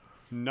 Also,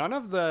 none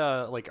of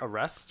the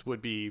arrests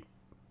would be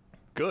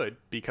good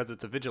because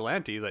it's a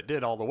vigilante that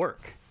did all the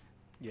work.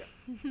 Yeah.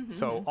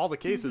 So all the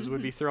cases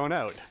would be thrown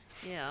out.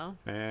 Yeah.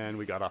 And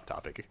we got off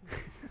topic.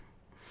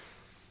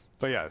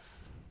 But yes.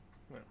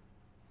 Yeah.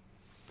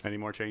 Any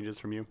more changes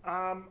from you?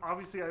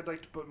 Obviously, I'd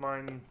like to put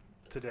mine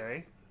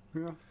today.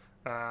 Yeah.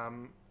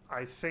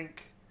 I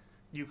think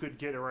you could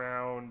get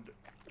around,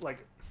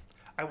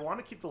 I want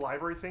to keep the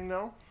library thing,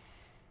 though.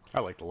 I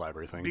like the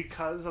library thing.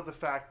 Because of the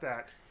fact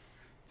that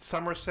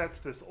Somerset's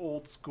this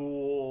old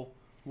school,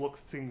 look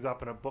things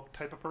up in a book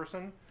type of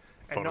person.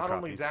 And not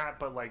only that,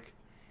 but,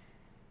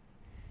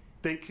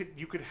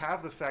 you could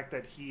have the fact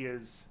that he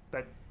is,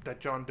 that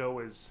John Doe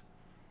is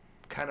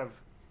kind of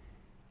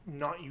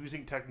not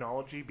using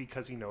technology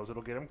because he knows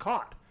it'll get him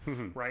caught.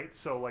 Right?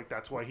 So,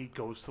 that's why he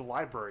goes to the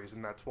libraries,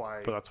 and that's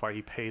why... But that's why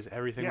he pays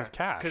everything with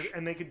cash.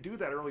 And they could do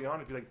that early on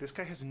and be like, this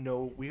guy has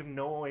we have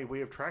no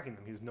way of tracking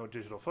them. He has no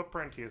digital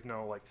footprint. He has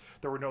no,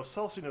 there were no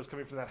cell signals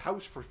coming from that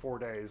house for 4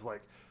 days,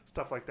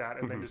 stuff like that.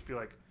 And then just be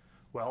like,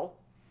 well,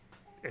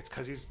 it's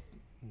because he's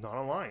not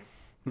online.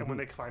 And when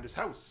they find his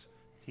house,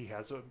 he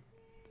has a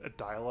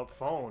dial-up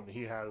phone.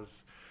 He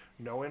has...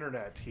 no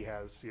internet. He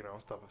has,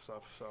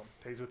 stuff. So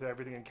pays with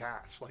everything in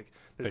cash.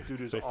 This dude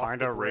is. They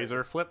find a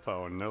Razr flip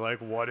phone. And they're like,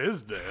 "What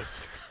is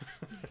this?"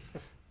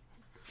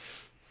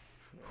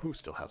 Who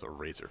still has a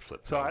Razr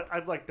flip phone? So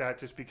I'd like that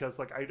just because,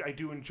 I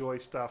do enjoy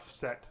stuff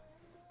set,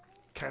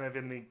 kind of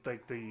in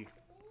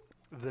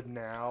the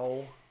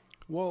now.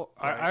 Well,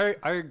 right?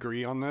 I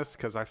agree on this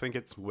because I think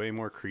it's way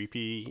more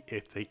creepy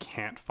if they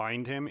can't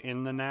find him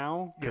in the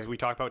now because we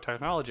talk about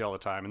technology all the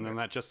time, and then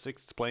that just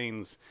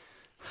explains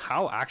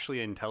how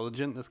actually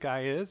intelligent this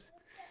guy is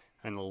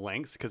and the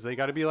lengths, because they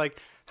got to be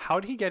like, how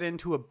did he get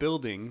into a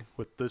building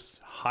with this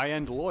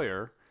high-end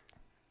lawyer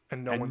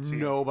and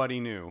nobody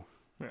knew?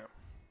 Yeah.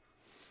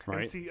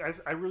 Right? And see,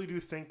 I really do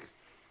think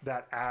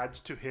that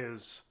adds to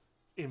his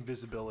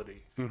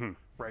invisibility,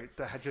 right?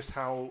 Just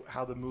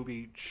how the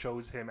movie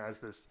shows him as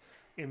this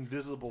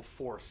invisible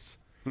force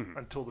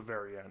until the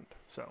very end.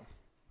 So,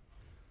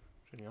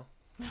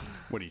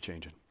 what are you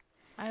changing?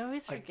 I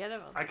always forget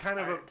about this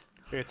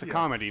It's a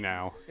comedy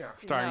now,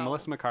 starring No.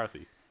 Melissa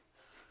McCarthy.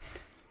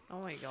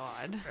 Oh my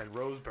god. And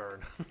Rose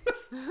Byrne.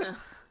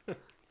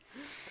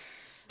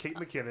 Kate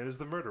McKinnon is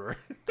the murderer.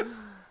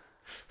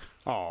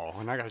 Oh,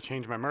 and I got to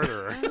change my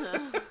murderer.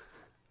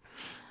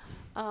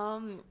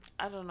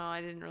 I don't know.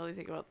 I didn't really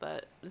think about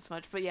that as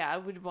much, but yeah, I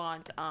would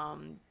want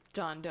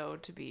John Doe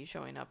to be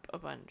showing up a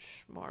bunch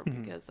more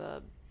because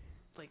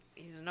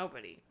he's a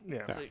nobody.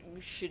 Yeah. So you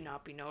should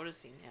not be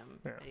noticing him,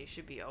 and he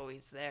should be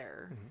always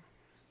there.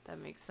 That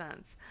makes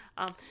sense.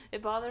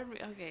 It bothered me.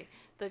 Okay,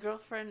 the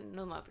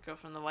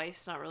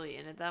wife's not really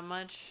in it that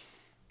much,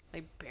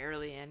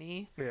 barely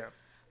any. Yeah.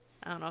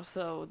 I don't know.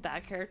 So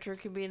that character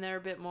could be in there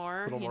a bit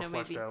more. A little more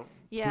fleshed maybe. out.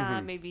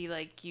 Yeah, maybe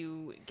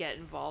you get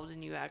involved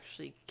and you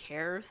actually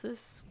care if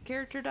this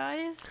character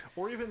dies.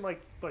 Or even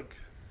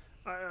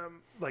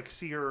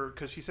see her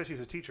because she says she's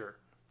a teacher,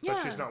 Yeah.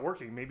 but she's not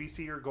working. Maybe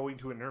see her going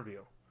to an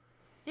interview.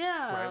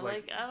 Yeah,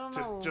 Right? I don't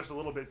know. Just a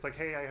little bit. It's like,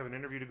 hey, I have an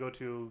interview to go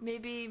to.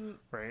 Maybe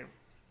Right.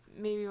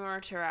 maybe more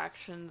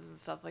interactions and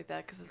stuff like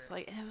that because it's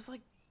it was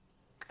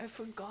I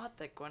forgot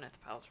that Gwyneth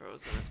Paltrow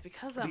was in this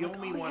because I'm The like,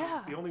 only oh one,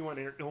 yeah.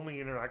 the only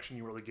interaction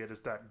you really get is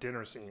that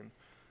dinner scene.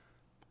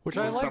 Which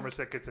when I like.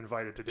 Somerset gets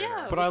invited to dinner.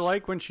 Yeah. But I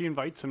like when she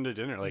invites him to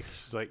dinner. Like,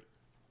 she's like,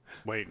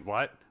 wait,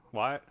 what?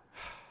 What?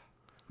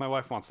 My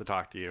wife wants to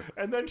talk to you.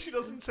 And then she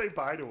doesn't say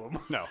bye to him.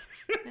 No.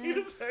 He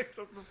just hangs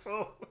up the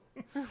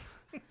phone.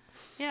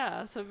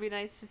 Yeah, so it'd be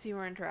nice to see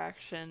more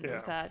interaction Yeah.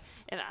 with that.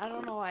 And I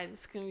don't know why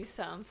this is gonna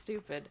sound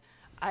stupid.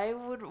 I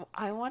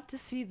want to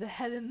see the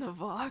head in the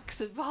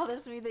box. It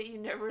bothers me that you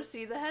never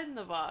see the head in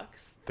the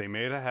box. They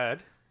made a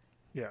head.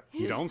 Yeah.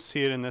 You don't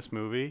see it in this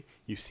movie.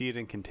 You see it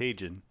in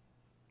Contagion.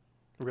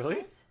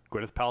 Really?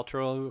 Gwyneth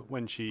Paltrow,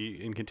 when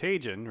in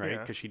Contagion, right? Yeah.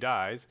 Because she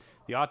dies,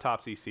 the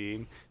autopsy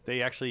scene,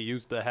 they actually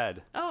used the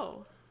head.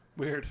 Oh,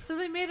 Weird. so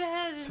they made a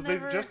head and So never...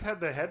 they've just had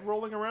the head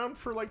rolling around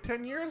for like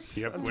 10 years?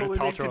 Yep, Until Gwyneth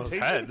they made Paltrow's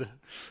Contagion? head.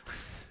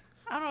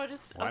 I don't know,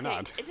 just... Why okay,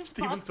 not? It just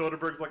Steven popped...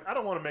 Soderbergh's like, I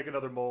don't want to make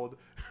another mold.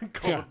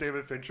 Calls Yeah. up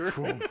David Fincher.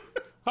 Cool.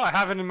 Oh, I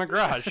have it in my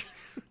garage.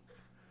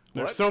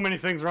 There's What? so many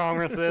things wrong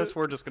with this.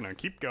 We're just going to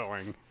keep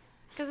going.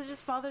 Because it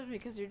just bothers me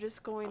because you're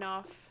just going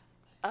off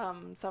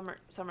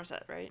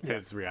Somerset, right?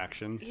 His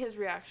reaction. His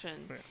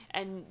reaction. Yeah.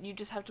 And you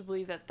just have to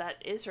believe that that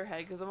is her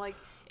head. Because I'm like,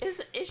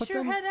 is But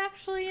your then- head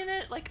actually in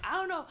it? Like, I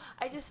don't know.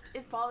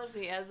 It bothers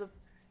me as a...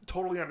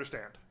 Totally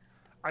understand.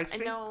 I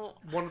think know-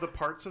 one of the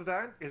parts of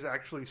that is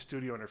actually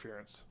studio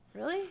interference.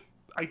 Really?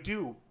 I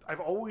do. I've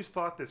always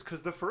thought this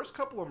because the first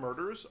couple of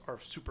murders are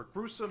super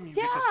gruesome. You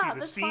Yeah, get to see the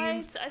that's why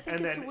scenes, I think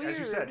and it's then, as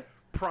you said, weird.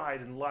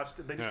 pride and lust.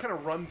 And they just Yeah. kind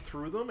of run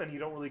through them, and you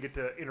don't really get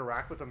to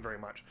interact with them very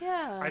much.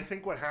 Yeah. I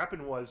think what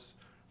happened was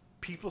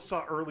people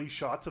saw early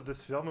shots of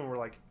this film and were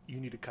like, "You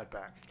need to cut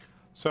back."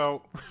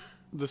 So,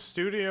 the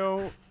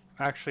studio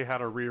actually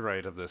had a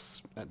rewrite of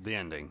this at the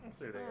ending,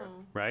 So there you go.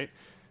 Oh. right?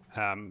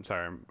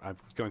 Sorry, I'm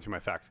going through my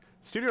facts.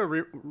 Studio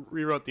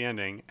rewrote the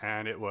ending,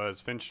 and it was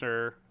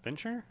Fincher,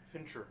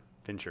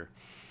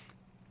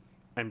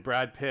 and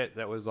Brad Pitt.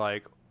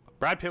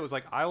 Brad Pitt was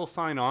like, I will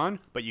sign on,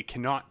 but you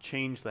cannot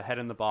change the head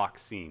in the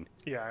box scene.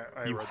 Yeah,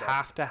 I You read that.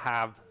 have to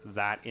have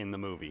that in the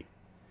movie.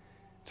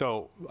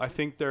 So I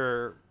think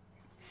their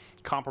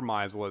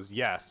compromise was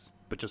yes,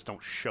 but just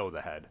don't show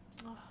the head.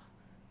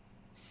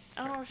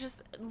 I don't know, it's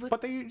just... With,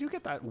 But you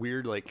get that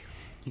weird,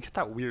 you get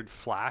that weird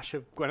flash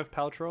of Gwyneth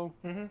Paltrow,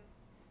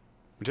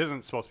 which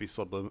isn't supposed to be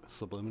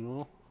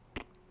subliminal.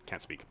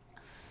 Can't speak.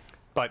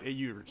 But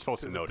you're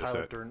supposed to Is notice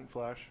Tyler it. Durden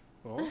flash.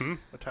 Oh,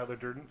 a Tyler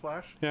Durden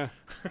flash. Yeah,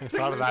 I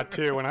thought of that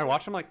too. When I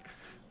watched, I'm like,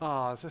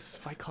 oh, is this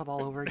Fight Club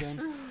all over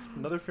again?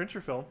 Another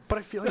Fincher film. But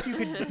I feel like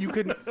you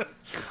could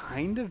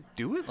kind of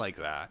do it like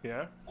that.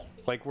 Yeah.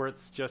 Like where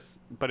it's just,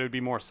 but it would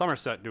be more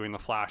Somerset doing the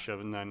flash of,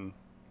 and then,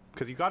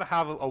 because you got to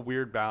have a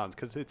weird balance,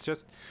 because it's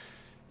just,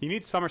 you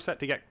need Somerset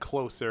to get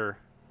closer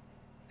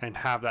and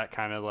have that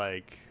kind of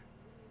like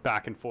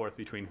back and forth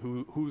between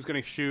who's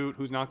going to shoot,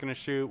 who's not going to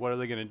shoot, what are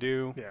they going to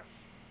do. Yeah.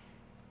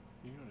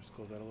 You can just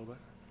close that a little bit.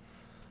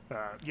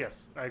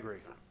 Yes, I agree.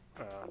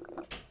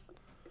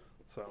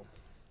 So,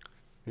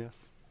 Yes.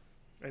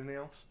 anything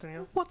else,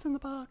 Danielle? What's in the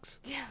box?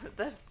 yeah,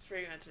 that's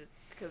pretty much it.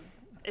 Because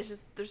it's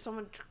just, there's so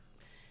much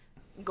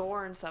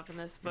gore and stuff in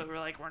this, but we're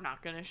like, we're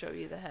not going to show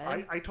you the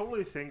head. I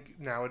totally think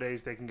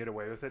nowadays they can get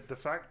away with it. The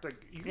fact, like,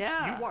 you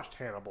watched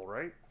Hannibal,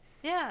 right?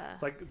 Yeah.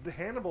 Like, the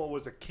Hannibal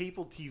was a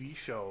cable TV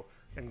show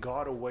and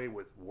got away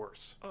with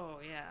worse. Oh,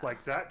 yeah.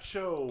 Like, that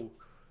show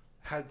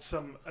had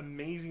some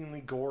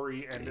amazingly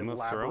gory and Game of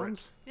elaborate,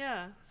 Thrones?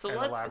 yeah. So and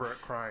let's...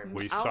 elaborate crimes.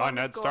 We I saw want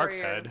Ned it Stark's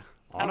gorier. head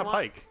I on a want-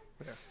 pike.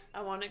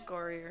 I want it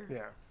gorier.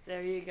 Yeah.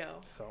 There you go.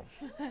 So,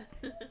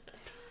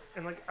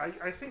 and like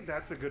I think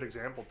that's a good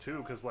example too,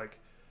 because like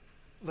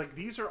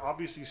these are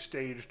obviously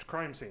staged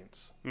crime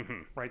scenes,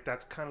 right?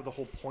 That's kind of the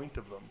whole point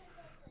of them,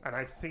 and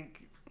I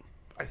think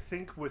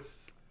with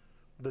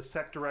the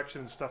set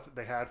direction and stuff that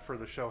they had for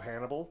the show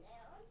Hannibal,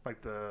 like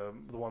the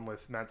one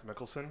with Mads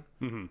Mikkelsen,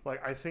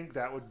 like I think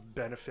that would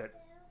benefit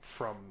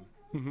from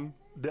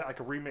like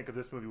a remake of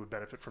this movie would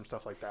benefit from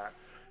stuff like that,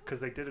 because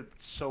they did it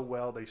so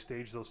well. They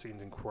staged those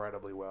scenes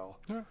incredibly well.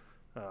 Yeah.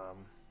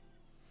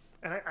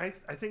 And I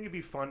think it'd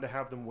be fun to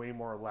have them way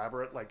more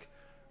elaborate. Like,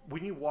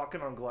 when you walk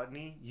in on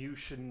Gluttony, you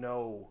should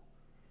know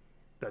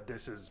that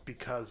this is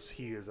because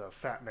he is a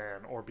fat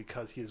man or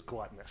because he is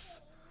gluttonous.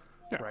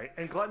 Yeah. Right?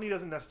 And gluttony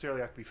doesn't necessarily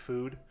have to be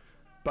food,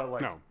 but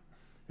like... No.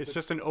 It's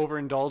just an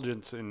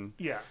overindulgence in...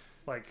 Yeah.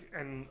 Like,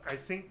 and I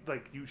think,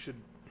 like,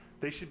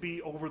 they should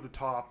be over the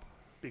top,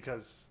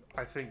 because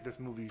I think this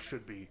movie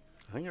should be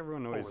I think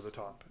everyone knows. over the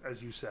top,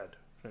 as you said,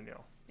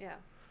 Danielle. Yeah.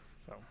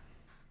 So,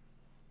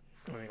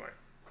 anyway.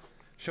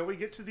 Shall we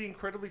get to the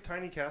incredibly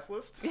tiny cast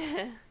list?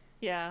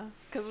 Yeah.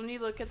 Because when you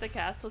look at the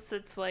cast list,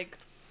 it's like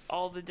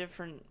all the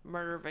different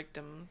murder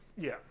victims.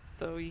 Yeah.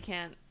 So you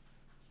can't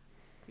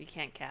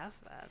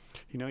cast that.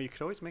 You know, you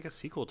could always make a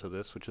sequel to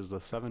this, which is the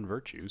 7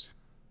 Virtues.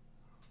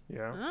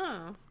 Yeah.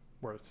 Oh.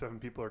 Where 7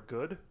 people are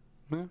good.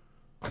 Yeah.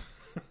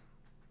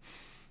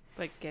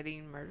 Like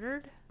getting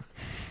murdered?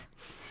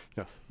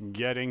 Yes.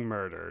 Getting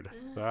murdered.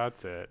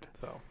 That's it.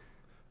 So,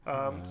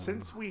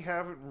 since we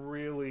haven't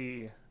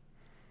really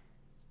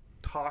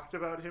talked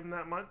about him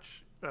that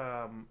much,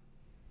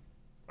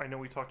 I know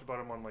we talked about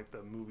him on like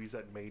the movies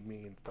that made me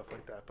and stuff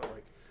like that, but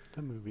like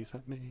The movies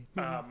that made.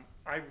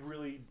 I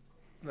really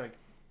like.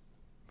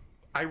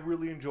 I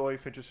really enjoy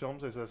Fincher's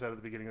films, as I said at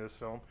the beginning of this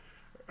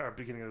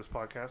beginning of this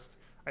podcast.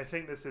 I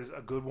think this is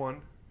a good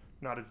one,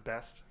 not its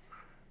best.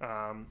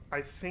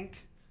 I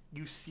think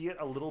you see it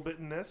a little bit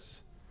in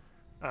this,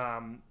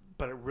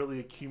 but it really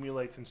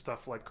accumulates in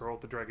stuff like Girl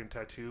with the Dragon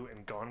Tattoo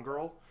and Gone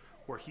Girl,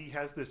 where he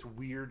has this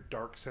weird,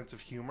 dark sense of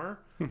humor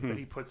that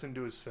he puts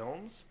into his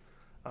films.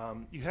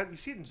 You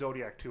see it in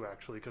Zodiac too,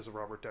 actually, because of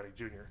Robert Downey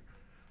Jr.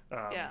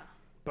 Yeah.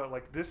 But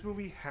like this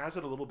movie has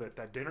it a little bit.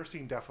 That dinner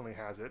scene definitely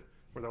has it,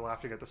 where they're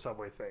laughing at the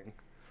subway thing,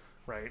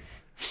 right?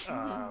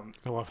 I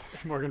love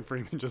that Morgan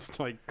Freeman just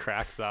like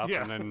cracks up,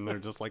 Yeah. and then they're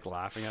just like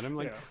laughing at him.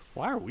 Like, Yeah.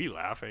 why are we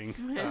laughing?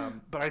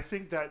 But I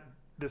think that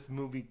this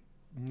movie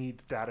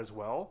needs that as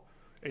well.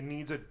 It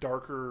needs a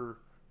darker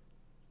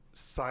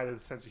side of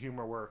the sense of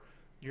humor where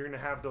you're going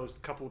to have those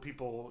couple of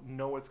people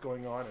know what's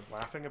going on and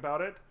laughing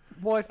about it,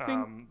 Well, I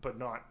think but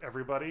not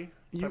everybody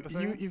type of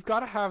thing. you've got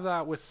to have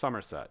that with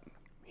Somerset.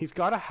 He's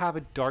got to have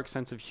a dark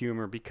sense of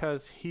humor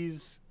because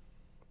he's,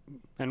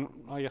 and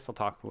I guess I'll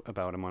talk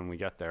about him when we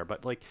get there,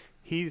 but like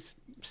he's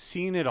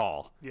seen it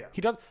all. Yeah.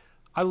 He does.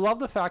 I love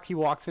the fact he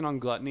walks in on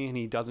Gluttony and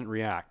he doesn't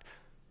react.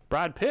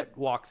 Brad Pitt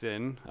walks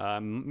in,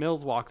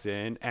 Mills walks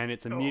in, and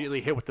it's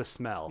immediately hit with the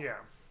smell. Yeah.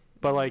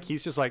 But like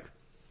he's just like,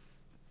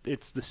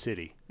 it's the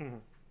city. Mhm.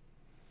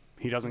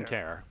 He doesn't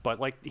care.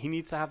 But like he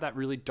needs to have that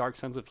really dark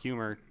sense of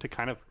humor to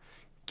kind of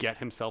get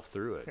himself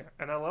through it. Yeah.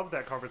 And I love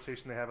that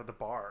conversation they have at the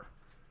bar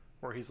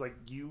where he's like,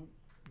 you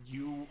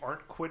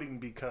aren't quitting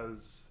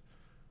because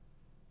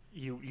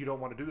you don't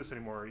want to do this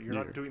anymore. You're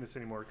not doing this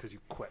anymore because you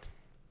quit.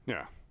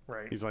 Yeah.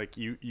 Right. He's like,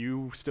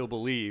 you still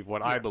believe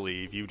what I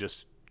believe, you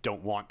just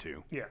don't want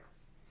to. Yeah.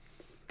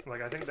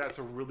 Like, I think that's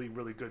a really,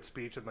 really good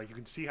speech. And, like, you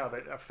can see how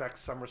that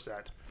affects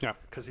Somerset. Yeah.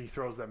 Because he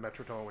throws that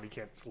metronome when he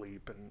can't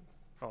sleep and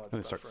all that And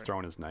then stuff. starts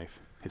throwing his knife,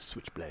 his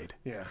switchblade.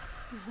 Yeah.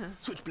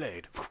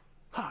 Switchblade.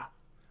 Ha!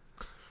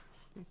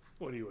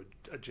 What are you,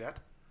 a jet?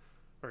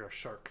 Or a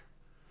shark?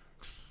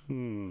 I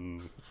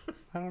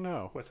don't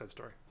know. West Side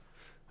Story.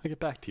 I'll get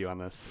back to you on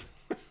this.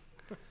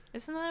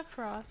 Isn't that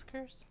for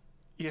Oscars?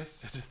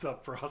 Yes, it is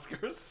up for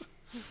Oscars.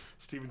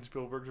 Steven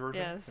Spielberg's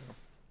version. Yes.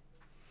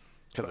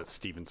 Because it's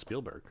Steven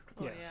Spielberg.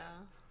 Oh, Yes.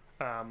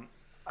 yeah.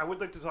 I would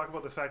like to talk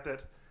about the fact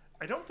that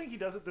I don't think he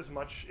does it this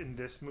much in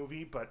this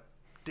movie, but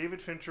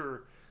David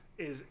Fincher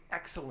is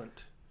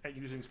excellent at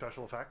using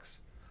special effects.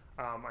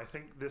 I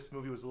think this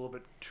movie was a little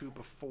bit too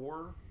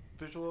before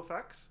visual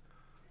effects.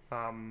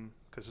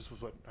 Because this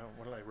was what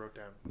did I wrote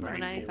down?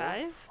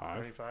 95?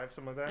 95,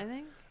 something like that? I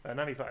think.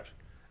 95.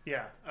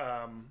 Yeah.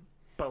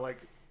 But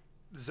like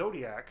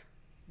Zodiac,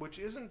 which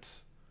isn't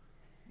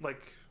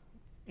like,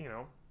 you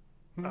know,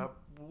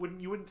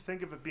 you wouldn't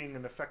think of it being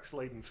an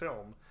effects-laden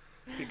film,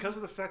 because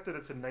of the fact that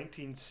it's a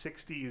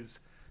 1960s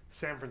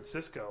San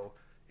Francisco.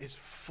 It's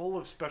full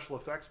of special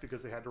effects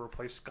because they had to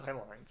replace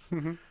skylines,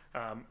 and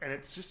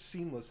it's just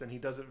seamless. And he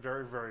does it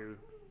very, very,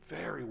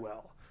 very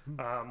well.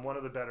 One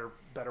of the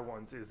better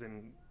ones is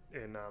in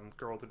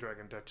Girl with the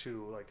Dragon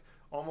Tattoo. Like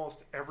almost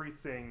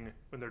everything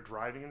when they're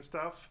driving and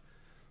stuff,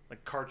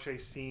 like car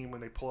chase scene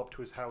when they pull up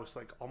to his house,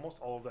 like almost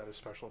all of that is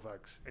special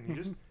effects, and you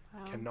just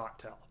cannot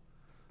tell.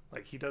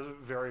 Like he does it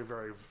very,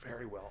 very,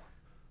 very well.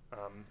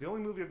 The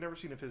only movie I've never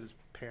seen of his is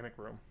Panic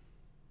Room.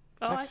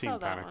 Oh, I've I seen saw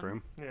that Panic one.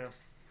 Room. Yeah.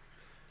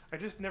 I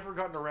just never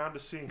gotten around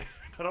to seeing it.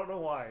 I don't know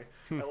why.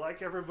 I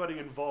like everybody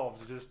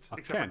involved, except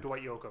for Ken.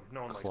 Dwight Yoakam.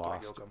 No one likes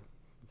Dwight Yoakam.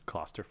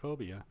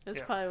 Claustrophobia. That's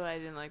Yeah. probably why I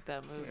didn't like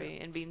that movie.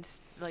 And being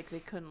like they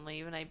couldn't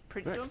leave, and Right,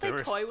 don't they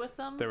toy with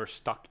them? They were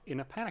stuck in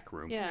a panic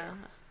room. Yeah.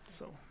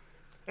 So,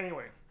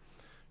 anyway,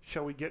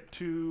 shall we get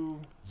to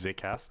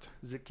Recast.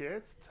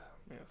 Recasted?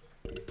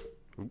 Yes.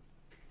 Oop.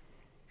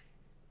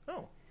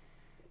 Oh.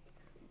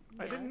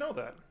 I Yeah. didn't know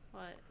that.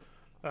 What?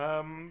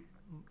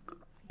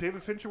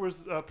 David Fincher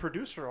was a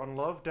producer on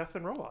Love, Death,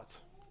 and Robots.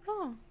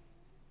 Oh.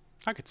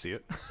 I could see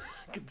it.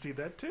 I can see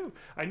that too.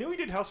 I knew he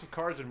did House of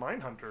Cards and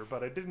Mindhunter,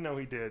 but I didn't know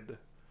he did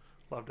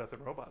Love, Death,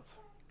 and Robots.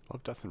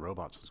 Love, Death, and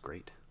Robots was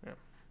great. Yeah.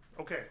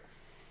 Okay.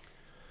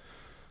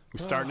 We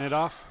starting it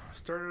off?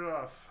 Start it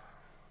off.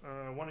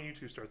 One of you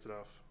two starts it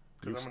off.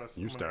 'Cause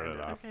You started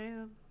it off. Okay.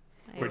 then.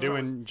 We're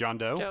doing John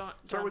Doe?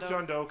 Start with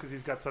John Doe because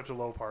he's got such a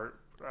low part.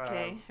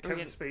 Okay,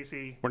 Kevin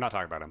Spacey. We're not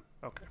talking about him.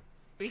 Okay.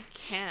 We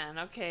can.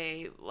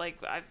 Okay.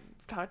 Like I've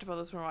talked about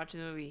this when we're watching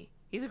the movie.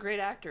 He's a great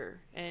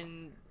actor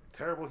and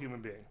Terrible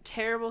human being.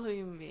 terrible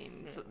human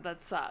being. So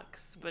that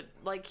sucks. But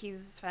like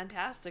he's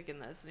fantastic in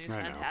this, and he's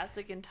I know.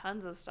 fantastic in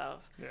tons of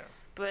stuff. Yeah.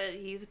 But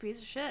he's a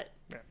piece of shit.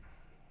 Yeah.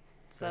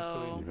 So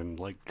Absolutely. Even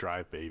like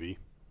Drive Baby.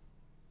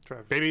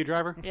 Drive. Baby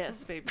Driver?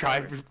 yes, baby.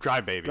 Drive Baby.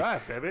 Drive, baby.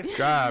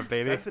 Drive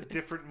Baby. That's a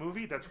different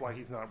movie. That's why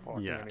he's not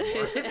walking Yeah.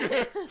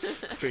 anymore.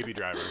 Baby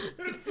Driver.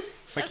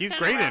 Like he's kinda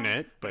great in wrong.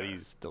 it, but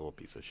he's still a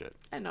piece of shit.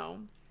 I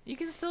know. You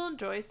can still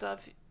enjoy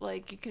stuff.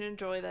 Like you can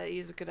enjoy that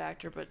he's a good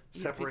actor, but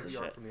he's a Separate piece of the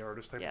art shit. from the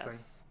artist type Yes. of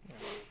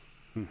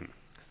thing.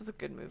 This is a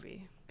good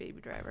movie, Baby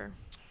Driver.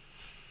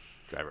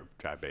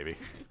 Drive, baby.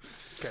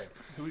 Okay,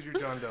 who's your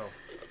John Doe?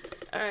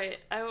 All right,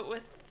 I went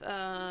with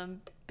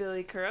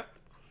Billy Crudup.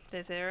 Did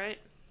I say it right?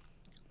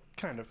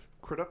 Kind of.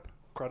 Crudup,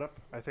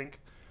 I think.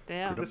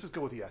 Damn. Let's just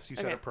go with yes. You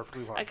said Okay. it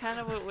perfectly fine. I kind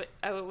of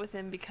went with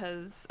him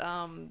because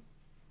Kevin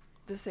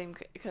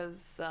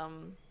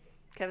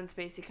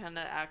Spacey kind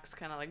of acts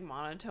kind of like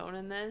monotone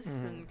in this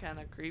and kind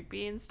of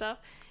creepy and stuff,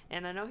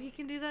 and I know he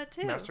can do that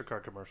too.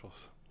 MasterCard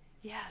commercials.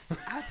 Yes,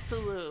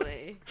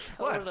 absolutely,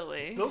 What?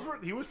 totally.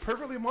 He was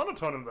perfectly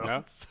monotone in those.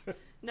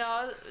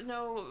 Yeah.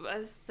 No, I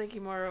was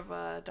thinking more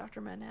of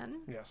Dr.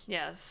 Manhattan. Yes.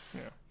 Yes.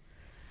 Yeah.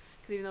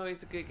 Because even though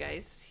he's a good guy,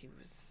 he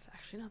was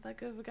actually not that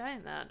good of a guy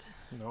in that.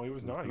 No, he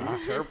was not. He was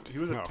terrible. He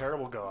was a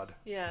terrible god.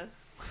 Yes.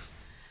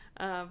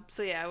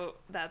 So yeah,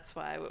 that's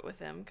why I went with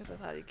him, because I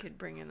thought he could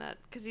bring in that,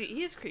 because he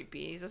is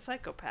creepy. He's a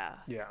psychopath.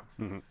 Yeah.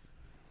 Mm-hmm.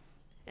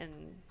 And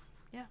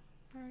yeah,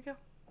 there we go.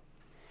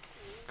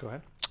 Go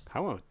ahead. I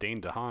went with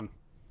Dane DeHaan.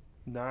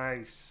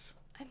 Nice.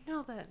 I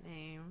know that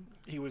name.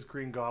 He was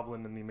Green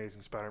Goblin in The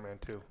Amazing Spider-Man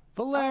 2.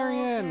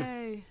 Valerian. Oh,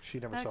 okay. She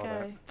never That saw guy.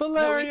 that.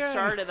 Valerian. No, we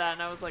started that,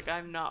 and I was like,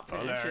 I'm not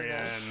finishing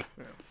Valerian. this.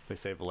 Yeah. They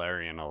say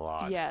Valerian a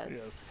lot. Yes.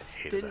 Yes.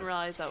 Hated Didn't that.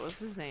 realize that was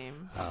his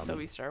name until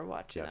we started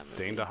watching Yes, that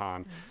movie. Dane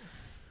DeHaan.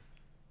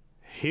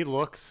 He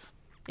looks.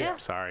 Yeah.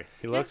 Sorry.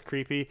 He looks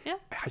creepy. Yeah.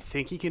 I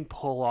think he can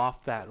pull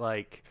off that,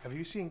 like. Have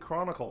you seen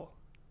Chronicle?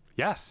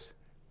 Yes.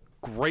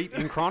 Great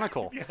in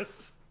Chronicle.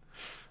 Yes.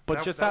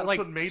 But just that, that's like,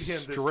 what made him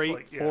this,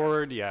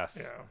 straightforward. Yes.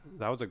 Yeah.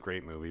 That was a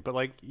great movie. But,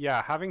 like,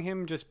 yeah, having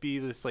him just be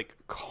this, like,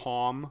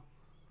 calm,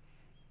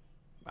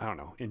 I don't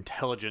know,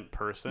 intelligent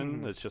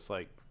person that's just,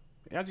 like,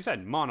 as you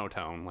said,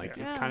 monotone. Like,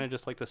 Yeah. it's kind of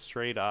just, like, the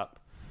straight up.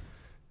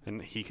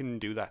 And he can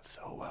do that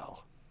so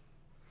well.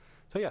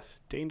 So, yes,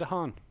 Dane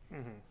DeHaan.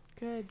 Mm-hmm.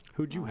 Good.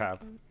 Who'd you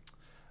have?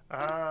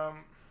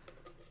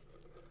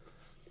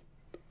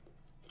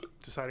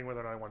 Deciding whether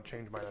or not I want to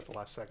change mine at the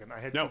last second. I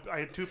had No. I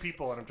had two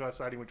people, and I'm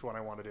deciding which one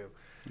I want to do.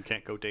 You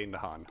can't go Dane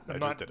DeHaan. I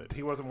Not- just did it.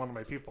 He wasn't one of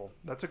my people.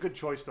 That's a good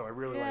choice, though. I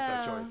really like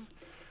that Yeah. choice.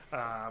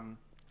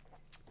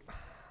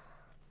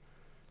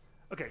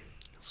 Okay.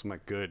 It's my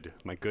good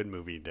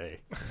movie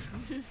day.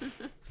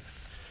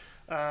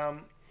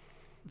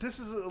 This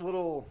is a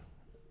little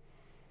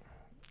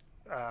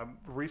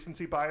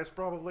recency bias,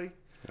 probably.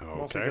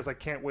 Mostly Okay. because I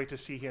can't wait to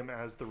see him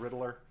as the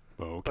Riddler.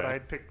 Okay. But I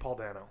had picked Paul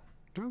Dano.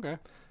 Okay.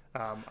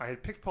 I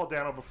had picked Paul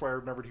Dano before I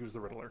remembered he was the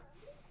Riddler,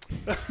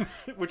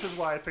 which is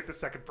why I picked the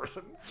second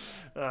person.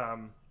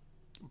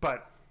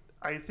 But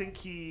I think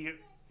he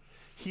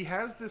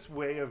has this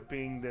way of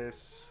being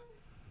this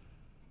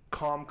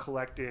calm,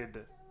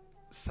 collected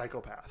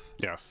psychopath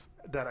Yes.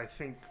 that I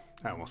think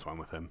I almost went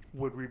with him.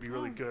 would be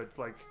really good.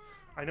 Like,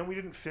 I know we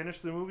didn't finish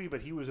the movie,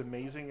 but he was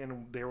amazing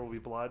in There Will Be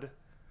Blood,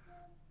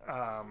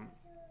 and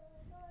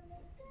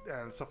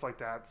stuff like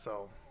that.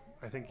 So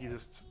I think he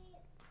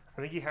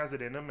has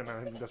it in him, and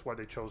I think that's why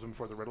they chose him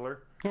for the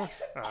Riddler. Yeah.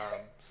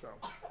 So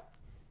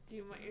Do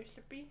you want your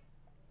Slurpee?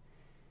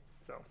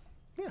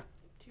 yeah.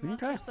 Do you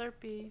want Okay. your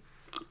Slurpee?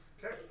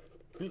 Okay.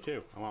 Me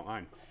too. I want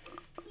mine.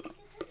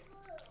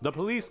 The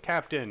police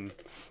captain,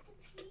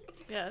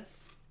 Yes.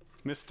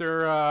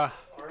 Mr.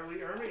 Arlie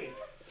Ermey.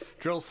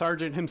 Drill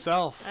Sergeant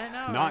himself. I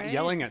know, Not right?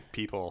 yelling at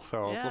people,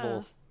 so I was a Yeah.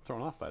 little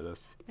thrown off by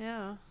this.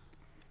 Yeah.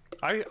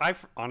 I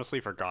honestly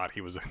forgot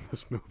he was in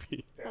this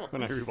movie Yeah.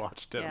 when I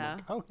rewatched it. Yeah. I'm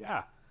like, oh,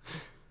 yeah.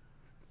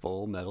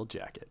 Full Metal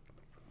Jacket.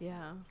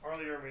 Yeah.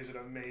 Arlie Ermey's an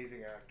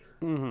amazing actor.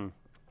 Mm-hmm.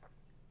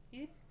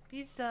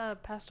 He's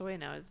passed away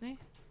now, isn't he?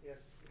 Yes,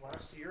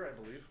 last year I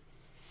believe.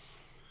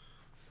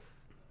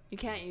 You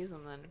can't use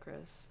him then,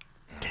 Chris.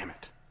 Damn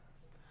it.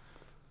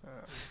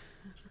 But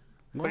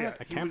What? yeah,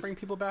 I he can't was- bring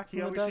people back He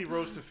from the obviously dead?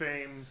 rose to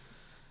fame.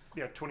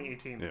 Yeah,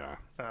 2018. Yeah.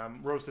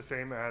 Rose to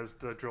fame as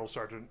the drill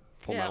sergeant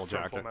Full Yeah. Metal from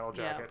Jacket. Full Metal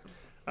Yeah. Jacket.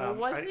 Well,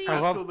 was I he-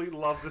 absolutely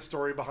love the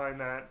story behind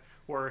that,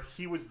 where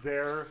he was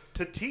there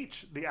to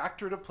teach the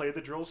actor to play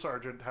the drill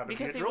sergeant how to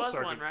Because be he a drill was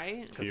sergeant. one,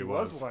 right? Because He he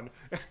was was. one.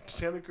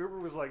 Stanley Cooper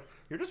was like,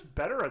 "You're just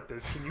better at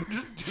this. Can you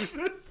just do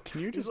this?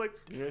 Can you He's just like,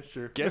 "Yeah,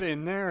 sure." Get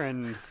in there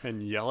and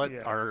yell at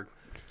Yeah. our...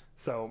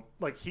 So,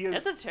 like, he is.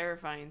 That's a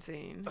terrifying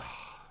scene.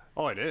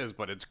 Oh, it is,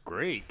 but it's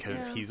great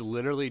because Yeah. he's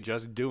literally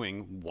just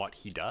doing what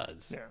he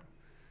does. Yeah.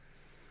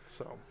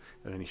 So,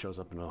 And then he shows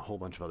up in a whole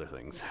bunch of other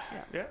things.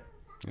 yeah.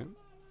 Yeah.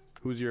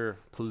 Who's your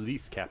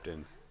police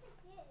captain?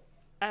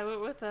 I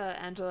went with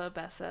Angela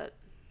Bassett.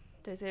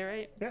 Did I say it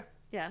right? Yeah.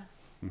 Yeah.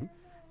 Mhm.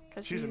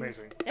 'Cause She's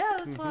amazing. Yeah,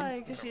 that's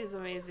why. Because she's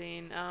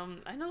amazing.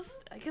 I know.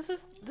 I guess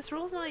this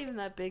role's not even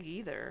that big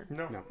either.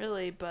 No. No.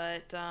 Really,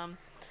 but I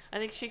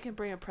think she can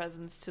bring a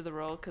presence to the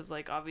role because,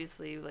 like,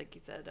 obviously, like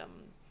you said,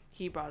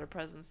 he brought a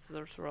presence to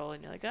this role,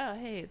 and you're like, oh,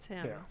 hey, it's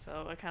him. Yeah.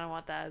 So I kind of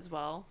want that as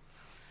well.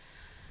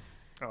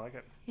 I like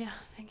it. Yeah,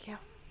 thank you.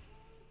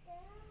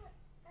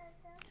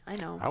 I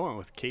know. I went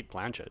with Kate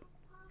Blanchett.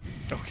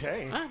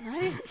 Okay. Oh,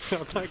 nice. I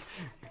was like,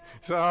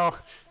 so,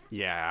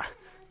 yeah.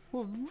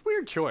 Well,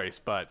 weird choice,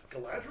 but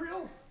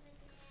Galadriel?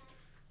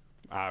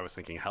 I was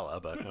thinking Hella,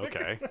 but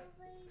okay.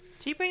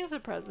 She brings a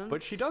presence.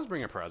 But she does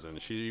bring a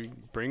presence. She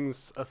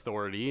brings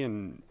authority,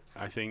 and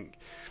I think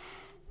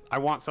I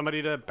want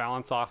somebody to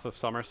balance off of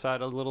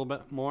Somerset a little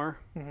bit more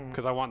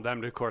because I want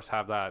them to, of course,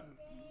 have that,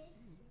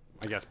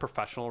 I guess,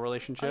 professional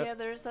relationship. Oh yeah,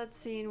 there's that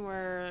scene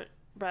where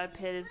Brad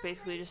Pitt is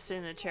basically just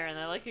sitting in a chair and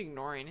they're like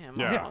ignoring him.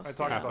 Yeah, almost, I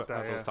talked you about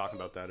know? that. I was talking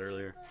about that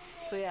earlier.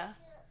 So yeah.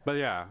 But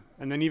yeah,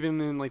 and then even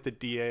in like the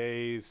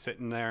DAs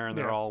sitting there and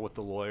they're Yeah. all with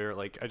the lawyer,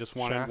 like I just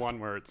wanted Shaft. one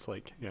where it's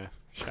like, yeah,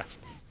 Shaft.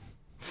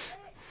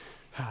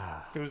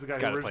 He was the guy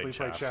Gotta who play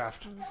originally played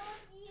Shaft.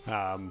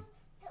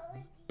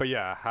 But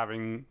yeah,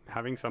 having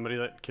somebody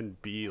that can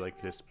be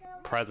like this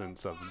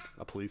presence of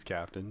a police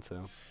captain.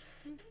 So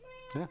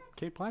yeah,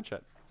 Kate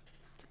Blanchett.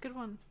 It's a good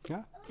one.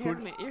 Yeah,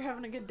 You're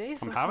having a good day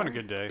so I'm having a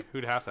far. good day.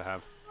 Who'd Hasse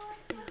have?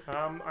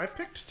 I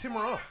picked Tim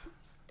Roth.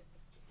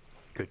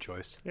 Good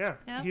choice. Yeah.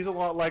 Yeah. He's a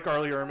lot like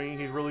Arlie Ermy.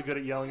 He's really good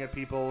at yelling at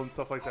people and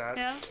stuff like that.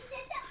 Yeah.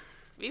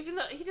 Even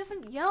though he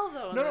doesn't yell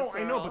though. in No, this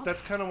I know, role. but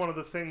that's kind of one of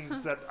the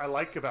things that I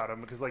like about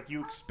him because, like,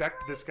 you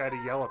expect this guy to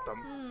yell at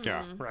them,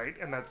 Yeah, right?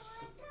 And that's,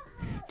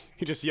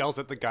 he just yells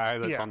at the guy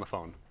that's Yeah. on the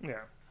phone. yeah.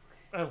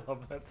 I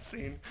love that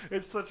scene.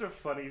 It's such a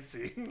funny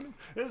scene.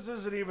 This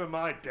isn't even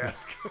my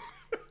desk.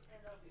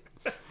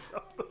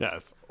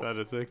 Yes, that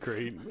is a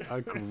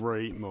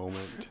great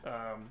moment.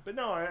 But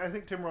no, I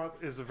think Tim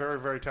Roth is a very,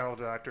 very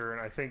talented actor,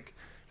 and I think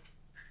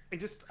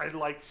I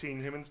like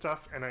seeing him and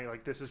stuff, and I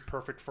like this is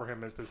perfect for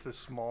him as this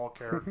small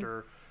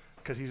character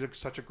because he's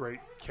such a great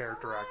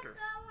character actor.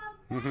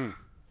 Mm-hmm.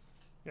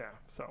 Yeah.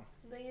 So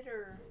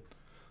Later.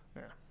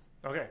 yeah.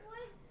 Okay.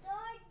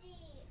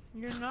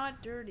 You're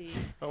not dirty.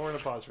 Oh, we're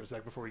gonna pause for a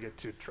sec before we get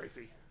to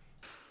Tracy.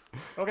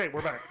 Okay,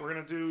 we're back. We're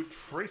gonna do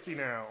Tracy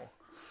now.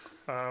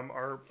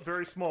 Our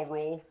very small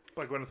role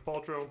by Gwyneth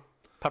Paltrow,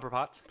 Pepper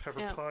Potts.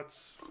 Pepper Yeah.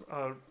 Potts,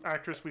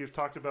 actress we've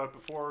talked about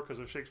before because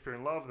of Shakespeare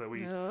in Love that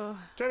we Ugh.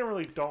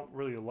 generally don't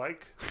really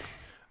like.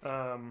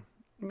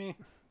 Me.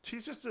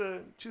 She's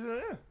an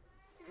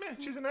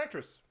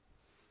actress.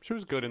 She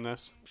was good in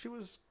this, She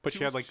was, but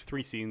she had like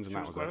 3 scenes and she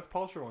that was was it. Gwyneth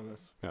Paltrow in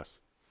this. Yes.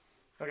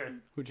 Okay,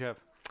 Who'd you have?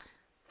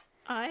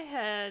 I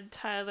had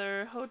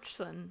Tyler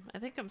Hoechlin. I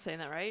think I'm saying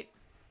that right.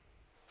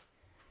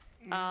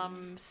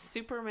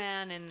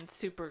 Superman and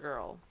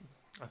Supergirl.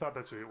 I thought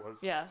that's who it was.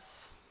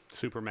 Yes.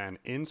 Superman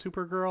in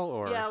Supergirl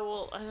or? Yeah.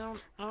 Well, I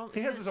don't.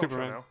 He has his own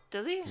Superman. show now.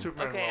 Does he?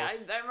 Superman Okay, I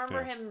Lois.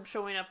 remember Yeah. him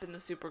showing up in the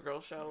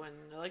Supergirl show, and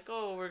they're like,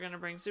 "Oh, we're gonna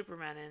bring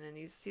Superman in," and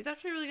he's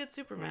actually a really good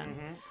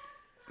Superman.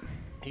 Mm-hmm.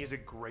 He's a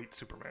great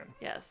Superman.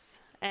 Yes,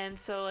 and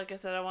so like I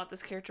said, I want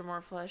this character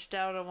more fleshed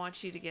out. I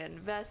want you to get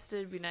invested.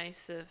 It'd be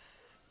nice if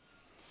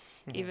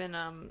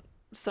even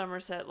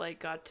Somerset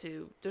got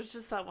to. There's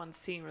just that one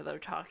scene where they're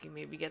talking.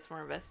 Maybe gets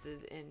more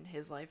invested in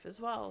his life as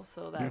well,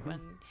 so that when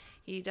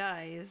he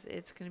dies,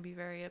 it's gonna be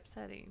very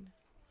upsetting.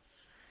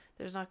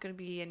 There's not gonna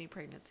be any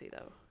pregnancy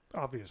though.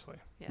 Obviously.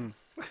 Yes.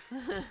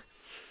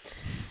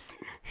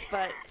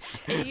 But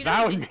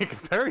That would make a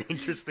very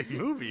interesting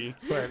movie.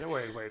 Wait.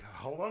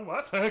 Hold on,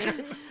 what?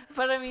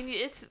 But I mean,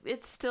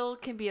 it still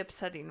can be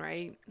upsetting,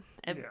 right?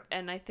 And, Yeah.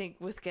 and I think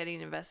with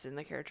getting invested in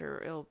the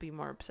character, it'll be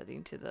more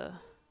upsetting to the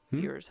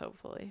viewers,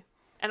 hopefully.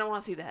 And I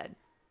want to see the head.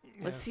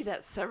 Let's Yes. see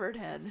that severed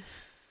head.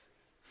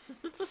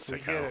 We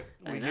Sicko. get it.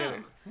 I We know. get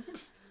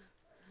it.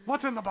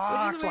 What's in the Which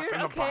box? is What's weird. in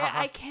the Okay, box?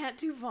 I can't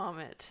do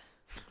vomit.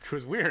 Which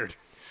was weird.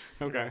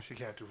 Okay. Yeah, she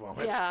can't do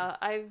vomit. Yeah,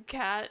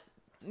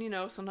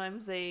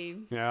 sometimes they.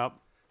 Yep.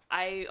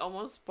 I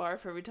almost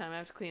barf every time I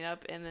have to clean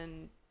up, and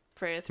then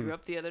Freya threw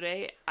up the other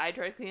day. I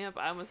tried cleaning up,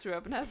 I almost threw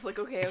up, and I was like,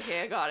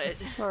 okay, I got it.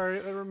 Sorry,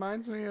 that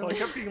reminds me of. Well, I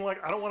kept being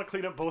like, I don't want to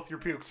clean up both your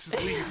pukes.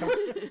 Just leave.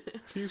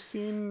 Have you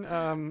seen?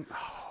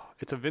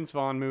 It's a Vince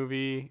Vaughn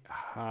movie,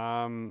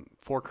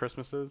 Four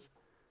Christmases.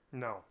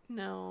 No.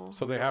 No.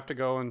 So they have to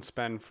go and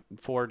spend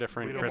 4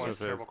 different We don't watch Christmases.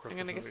 terrible I'm Christmas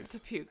gonna guess movies. it's a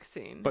puke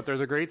scene. But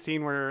there's a great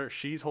scene where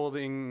she's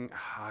holding.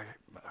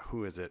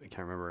 Who is it? I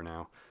can't remember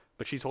now.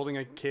 But she's holding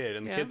a kid,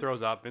 and the Yeah. kid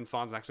throws up. Vince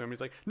Vaughn's next to him. He's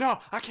like, "No,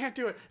 I can't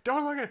do it.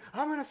 Don't look at it.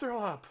 I'm gonna throw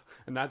up."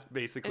 And that's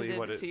basically and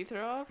what did it. he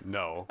throw up?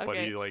 No, but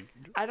Okay. he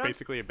I don't-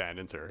 basically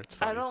abandons her. It's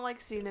funny. I don't like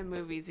seeing in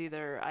movies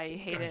either. I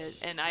hate it,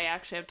 and I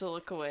actually have to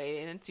look away.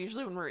 And it's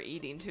usually when we're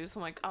eating too. So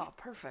I'm like, oh,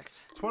 perfect.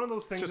 It's one of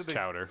those things It's that just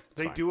chowder. It's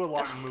they fine. do a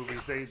lot in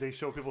movies. They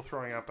show people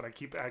throwing up, and I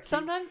keep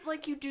Sometimes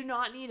you do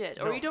not need it,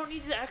 or No. you don't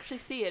need to actually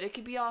see it. It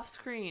could be off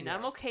screen. Yeah.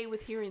 I'm okay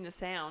with hearing the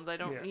sounds. I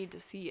don't Yeah. need to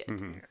see it.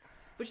 Mm-hmm.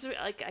 Which is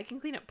like I can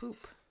clean up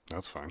poop.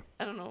 That's fine.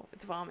 I don't know.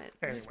 It's vomit.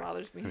 It just Anyway.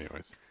 bothers me.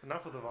 Anyways,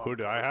 enough of the vomit. Who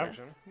do I have?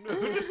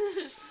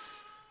 conversation.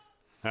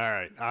 all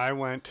right. I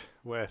went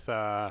with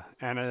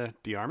Anna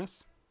de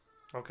Armas,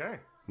 Okay.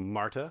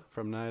 Marta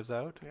from Knives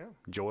Out, Yeah.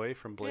 Joy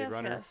from Blade Yes,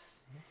 Runner. yes.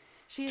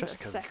 She is Just a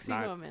 'cause it's sexy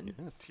not- woman.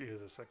 Yes. She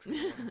is a sexy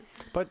woman.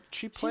 But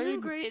she She's played. so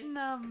great in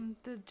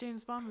the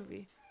James Bond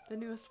movie, the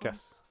newest one.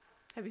 Yes.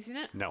 Have you seen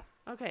it? No.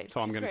 Okay. So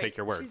I'm she's gonna great. take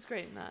your word. She's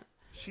great in that.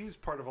 She's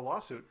part of a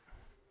lawsuit.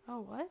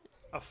 Oh, what?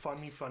 A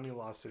funny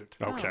lawsuit.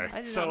 Okay. Oh,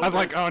 I did So- not I was know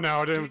like, that. oh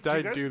no, Do did I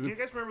you do do the? you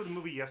guys remember the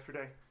movie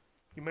Yesterday?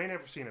 You may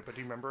never seen it, but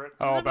do you remember it?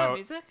 Oh, Is that about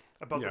music?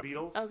 About Yeah. the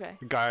Beatles? Okay.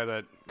 the guy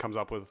that comes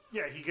up with.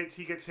 Yeah, he gets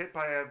hit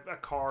by a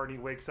car and he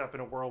wakes up in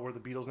a world where the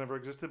Beatles never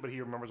existed, but he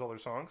remembers all their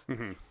songs.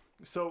 Mhm.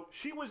 So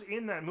she was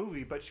in that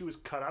movie, but she was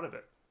cut out of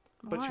it.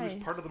 but she was Why?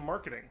 part of the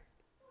marketing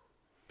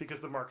because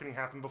the marketing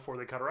happened before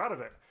they cut her out of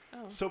it.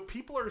 Oh. So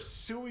people are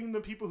suing the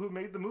people who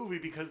made the movie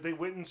because they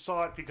went and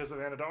saw it because of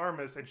Ana de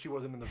Armas and she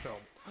wasn't in the film.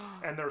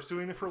 And they're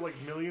suing them for like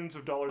millions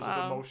of dollars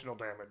Wow. of emotional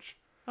damage.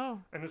 Oh.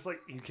 And it's like,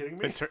 are you kidding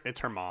me? It's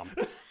her mom.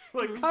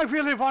 Like, I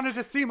really wanted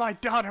to see my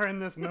daughter in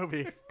this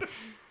movie.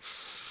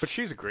 But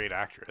she's a great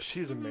actress.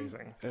 she's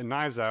amazing. And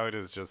Knives Out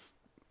is just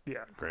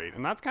Yeah. great.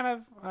 And that's kind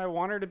of, I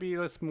want her to be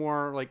this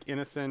more like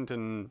innocent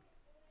and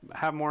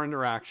have more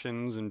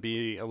interactions and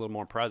be a little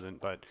more present.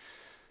 But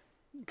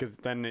because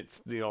then it's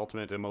the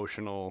ultimate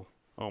emotional,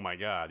 oh my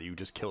God, you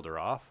just killed her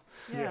off.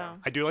 Yeah.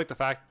 I do like the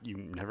fact you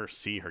never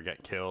see her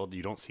get killed.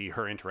 You don't see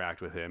her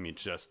interact with him.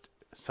 It's just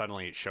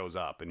suddenly it shows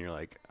up and you're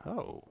like,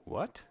 oh,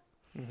 what?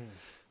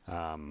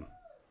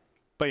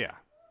 But yeah.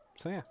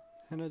 So yeah,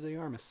 Ana de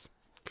Armas.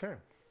 Okay.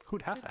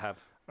 Who'd Hasse have?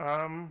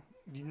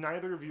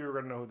 Neither of you are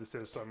going to know who this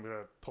is, so I'm going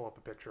to pull up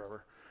a picture of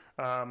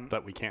her.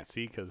 That we can't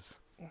see because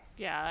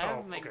Yeah, I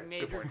have Oh, like okay, good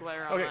major point.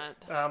 glare on Okay,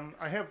 that.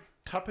 I have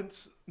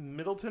Tuppence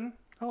Middleton.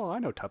 oh, I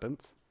know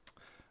Tuppence.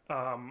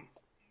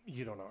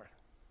 You don't know her.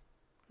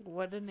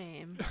 What a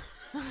name.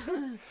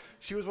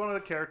 She was one of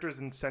the characters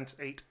in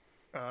Sense8,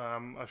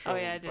 a show Oh,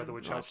 yeah, I by the did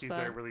watch Wachowskis that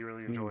I that. really,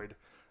 really enjoyed.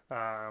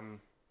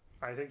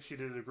 I think she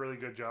did a really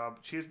good job.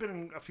 She has been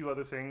in a few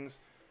other things,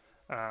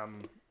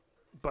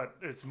 but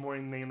it's more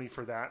mainly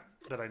for that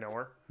I know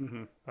her.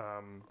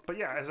 But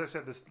yeah, as I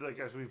said, this like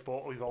as we've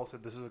all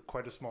said, this is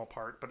quite a small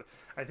part. But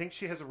I think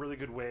she has a really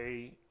good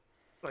way.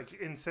 Like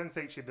in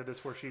Sense8, she did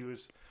this where she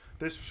was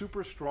this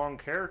super strong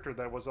character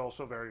that was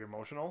also very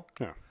emotional.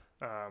 Yeah.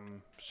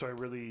 So I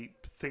really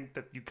think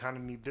that you kind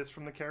of need this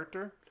from the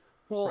character,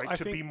 Well, right? I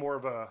To think. be more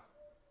of a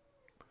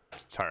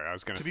Sorry, I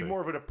was gonna to say. be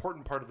more of an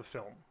important part of the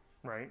film,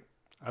 right?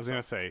 I was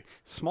gonna say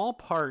small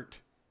part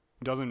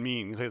doesn't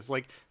mean because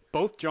like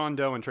both John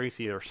Doe and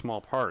Tracy are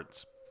small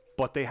parts,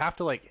 but they have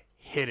to like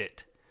hit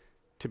it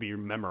to be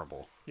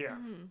memorable, Yeah.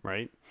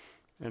 right?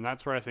 And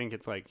that's where I think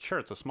it's like sure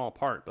it's a small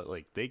part, but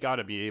like they got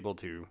to be able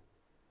to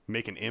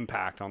make an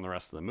impact on the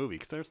rest of the movie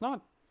because there's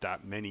not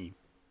that many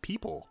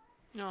people.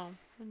 No,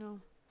 I know.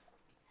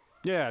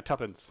 Yeah,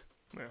 Tuppence.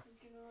 Yeah.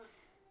 You know what?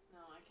 No,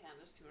 I can't.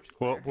 There's too much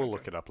glare. We'll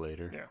look it up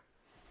later. Yeah.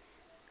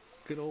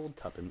 Good old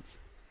Tuppence.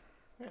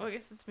 Oh, I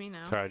guess it's me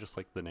now. Sorry, I just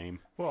like the name.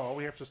 Well,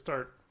 we have to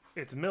start.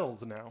 It's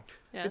Mills now.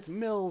 Yes. It's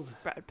Mills.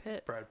 Brad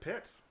Pitt. Brad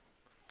Pitt.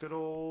 Good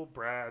old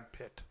Brad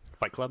Pitt.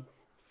 Fight Club.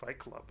 Fight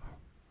Club.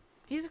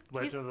 He's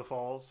Legend of the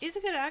Falls. he's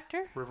a good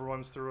actor. River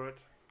Runs Through It.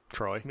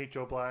 Troy. Meet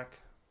Joe Black.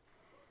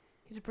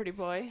 He's a pretty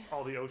boy.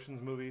 All the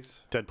Ocean's movies.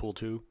 Deadpool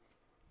 2.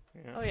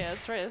 Yeah. Oh yeah,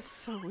 that's right. That's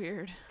so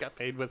weird. Got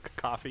paid with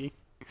coffee.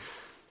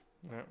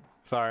 Yeah.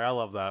 Sorry, I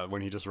love that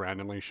when he just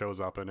randomly shows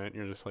up in it. And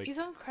you're just like, He's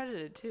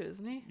uncredited too,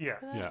 isn't he? Yeah.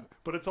 for that? yeah,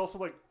 But it's also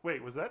like,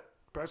 wait, was that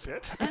Brad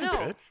Pitt? I know.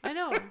 Pitt? I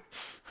know.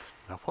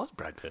 that was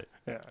Brad Pitt.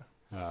 Yeah.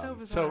 So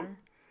bizarre. So,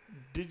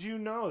 did you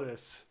know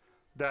this?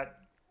 That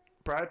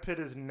Brad Pitt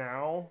is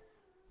now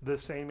the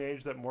same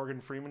age that Morgan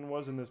Freeman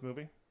was in this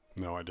movie?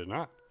 No, I did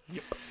not.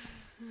 Yep.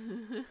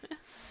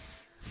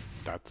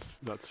 That's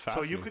So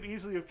fascinating. you could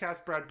easily have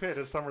cast Brad Pitt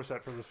as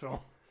Somerset for this film.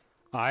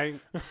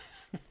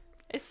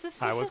 It's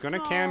just. I was going to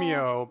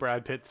cameo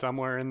Brad Pitt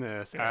somewhere in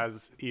this Yeah.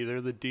 as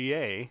either the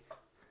DA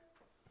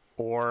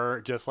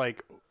or just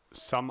like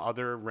some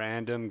other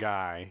random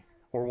guy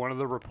or one of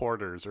the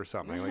reporters or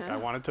something. Like I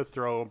wanted to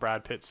throw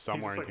Brad Pitt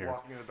somewhere He's just in like here.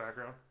 walking in the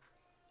background.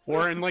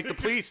 Or in like the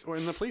police, or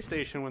in the police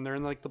station when they're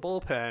in like the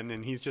bullpen,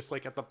 and he's just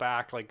like at the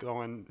back, like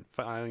going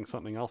filing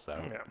something else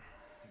out. Yeah.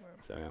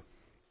 So yeah.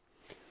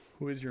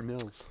 Who is your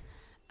Mills?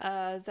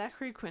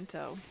 Zachary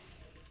Quinto.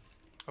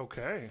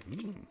 Okay.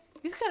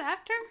 He's a good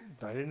actor.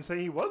 I didn't say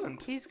he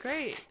wasn't. He's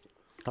great.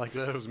 I like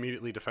that it was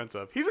immediately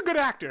defensive. He's a good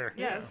actor.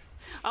 Yes.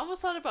 I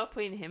almost thought about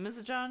putting him as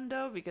a John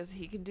Doe because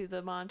he can do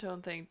the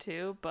monotone thing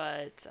too,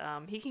 but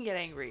he can get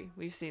angry.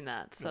 We've seen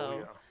that. So Oh,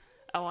 yeah.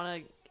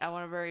 I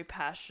want a very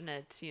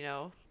passionate,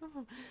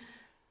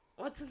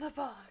 what's in the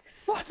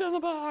box? What's in the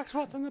box?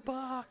 What's in the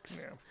box?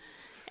 Yeah.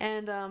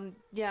 And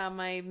yeah,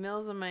 my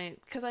Mills and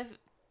because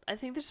I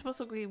think they're supposed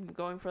to be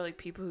going for like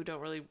people who don't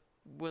really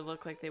would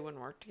look like they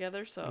wouldn't work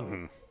together.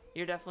 So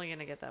you're definitely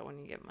gonna get that when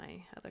you get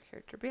my other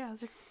character. But yeah,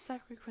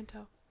 Zachary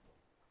Quinto.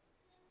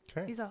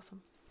 Okay. He's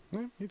awesome.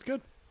 Yeah, he's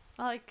good.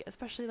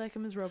 Especially like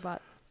him as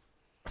Robot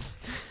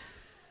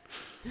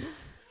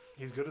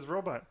He's good as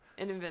Robot.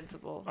 and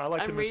Invincible. I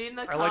liked I'm him reading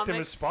as the I liked him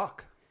as comics. Spock.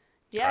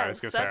 Yes, I was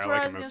gonna say, that's I where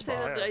like I was him as gonna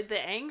say Spock. that the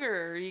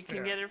anger you can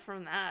Yeah. get it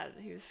from that.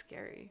 He was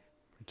scary.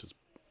 He just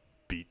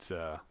beats.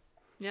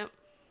 Yep.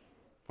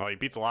 Well, he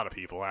beats a lot of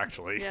people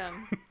actually. Yeah.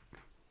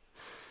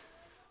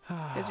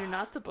 Because you're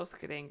not supposed to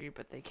get angry,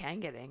 but they can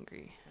get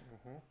angry.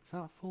 It's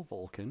not full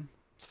Vulcan.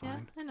 It's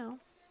fine. Yeah,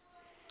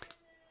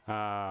 I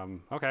know.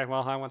 Okay,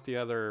 well, I went the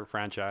other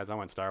franchise. I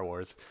went Star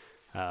Wars.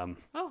 Oh,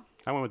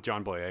 I went with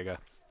John Boyega.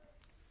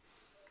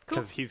 cool.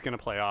 Because he's going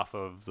to play off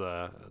of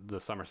the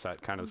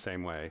Somerset kind of the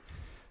same way.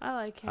 I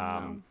like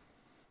him.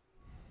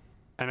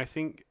 And I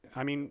think,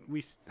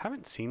 we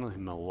haven't seen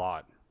him a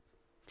lot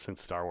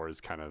since Star Wars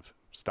kind of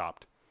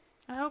stopped.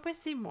 I hope I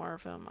see more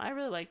of him. I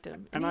really liked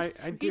him. And I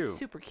do. He's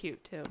super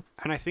cute, too.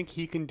 And I think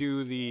he can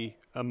do the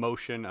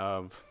emotion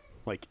of,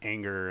 like,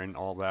 anger and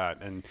all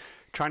that, and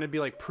trying to be,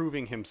 like,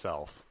 proving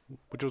himself,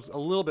 which was a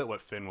little bit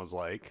what Finn was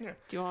like. Yeah.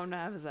 Do you want him to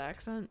have his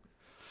accent?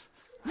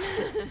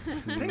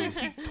 The thing is,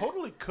 he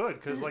totally could,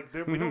 because like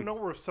we don't know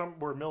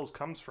where Mills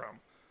comes from,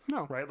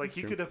 No. right? Like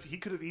he true. could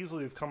have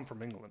easily have come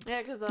from England.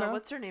 Yeah, because No.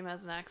 what's her name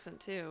has an accent,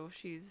 too.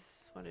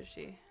 What is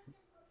she?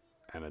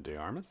 Anna de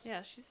Armas?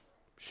 Yeah,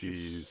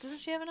 She's... Doesn't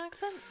she have an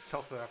accent?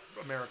 South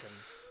American,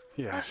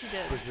 Yeah. Oh, she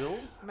did. Brazil.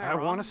 Am I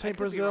wrong? wanna say could be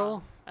Brazil.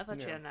 wrong. I thought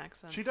she Yeah. had an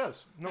accent. She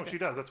does. No, Okay. she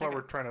does. That's why Okay.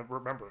 we're trying to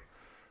remember.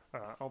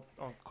 I'll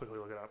quickly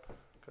look it up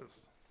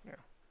because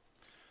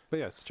But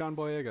yes, John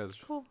Boyega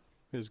Cool.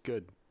 is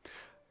good.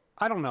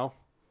 I don't know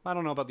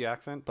about the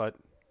accent, but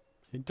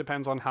it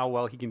depends on how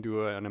well he can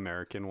do an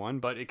American one.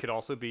 But it could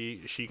also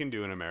be she can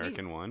do an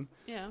American one.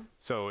 Yeah.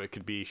 So it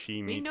could be she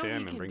We meets know him he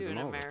and can brings do him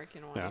an over.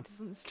 American one. Yeah. He does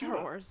in Star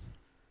Cuba. Wars.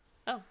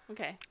 Oh,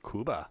 okay.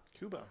 Cuba.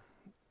 Cuba,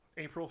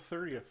 April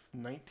 30th,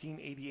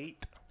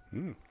 1988.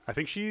 I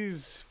think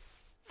she's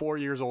 4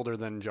 years older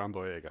than John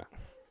Boyega.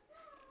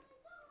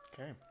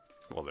 Okay.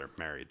 Well, they're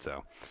married,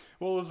 so.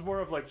 Well, it was more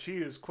of like she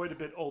is quite a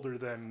bit older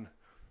than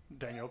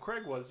Daniel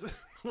Craig was in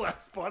the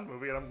last Bond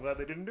movie, and I'm glad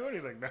they didn't do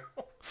anything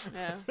now.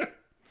 Yeah.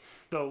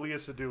 Though Lea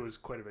Seydoux is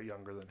quite a bit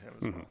younger than him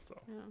as well.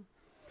 So, Yeah.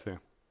 So,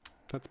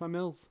 that's my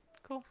Mills.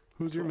 Cool.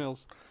 Who's your Cool.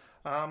 Mills?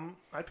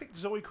 I picked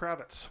Zoe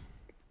Kravitz.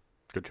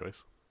 Good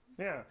choice.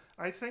 Yeah,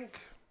 I think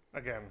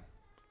again,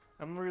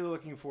 I'm really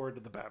looking forward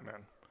to the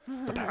Batman.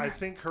 I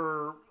think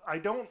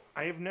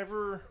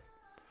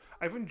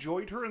I've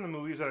enjoyed her in the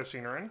movies that I've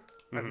seen her in.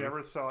 I've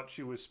never thought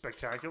she was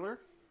spectacular,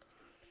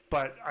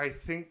 but I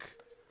think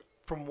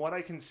from what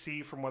I can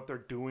see from what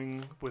they're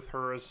doing with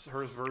her as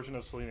her version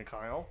of Selena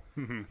Kyle,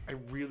 I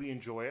really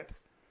enjoy it,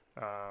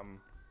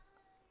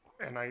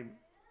 and I'm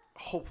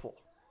hopeful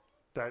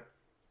that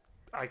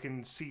I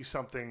can see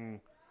something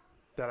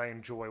that I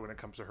enjoy when it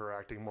comes to her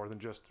acting more than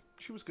just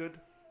she was good,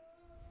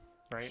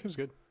 right? She was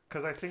good.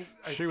 Because I think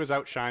She was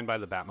outshined by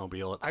the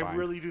Batmobile. It's I fine.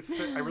 really do.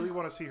 I really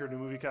want to see her new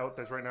movie out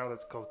that's right now.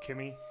 That's called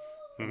Kimmy.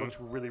 It looks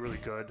really, really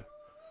good.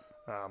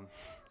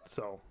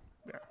 So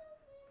yeah.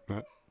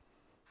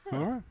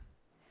 All right.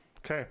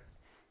 Okay.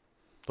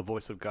 The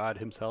voice of God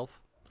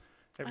himself.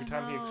 Every I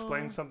time he know.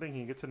 explains something,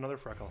 he gets another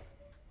freckle.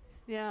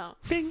 Yeah.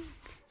 Bing.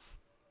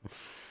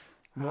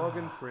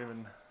 Morgan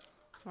Freeman.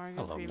 Morgan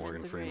I love Freeman's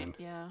Morgan a Freeman. great,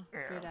 Yeah.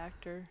 great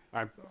actor.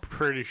 I'm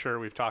pretty sure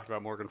we've talked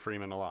about Morgan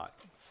Freeman a lot.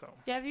 So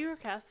Yeah, have you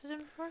recasted him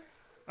before?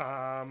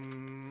 I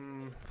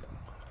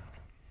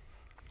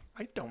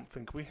don't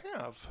think we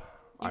have.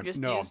 You just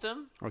no, used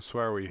him? I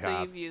swear we So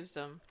have. you've used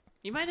him.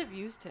 You might have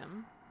used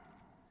him.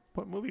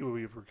 What movie would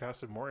we have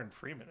recasted Morgan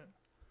Freeman in?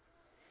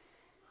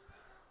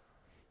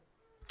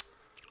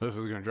 This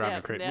is going to drive Yeah,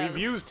 me crazy. yeah. We've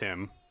used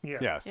him. Yeah.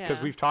 Yes, because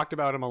Yeah. we've talked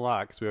about him a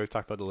lot because we always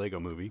talk about the Lego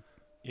movie.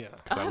 Yeah.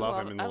 Because I love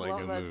him in the I Lego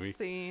love that movie.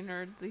 scene,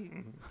 or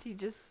he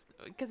just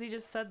because he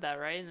just said that,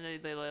 right?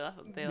 And they left.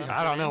 They left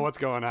I don't it know in. what's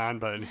going on,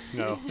 but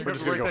no, You're we're going just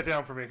to going write to that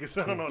down for me because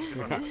I don't know what's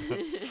going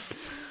on.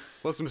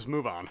 Let's just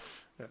move on.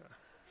 Yeah.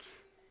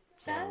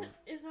 That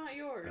is not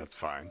yours. That's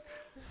fine.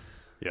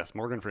 Yes,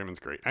 Morgan Freeman's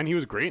great, and he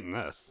was great in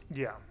this.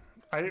 Yeah,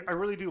 I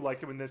really do like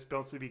him in this,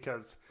 mostly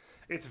because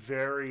it's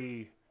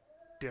very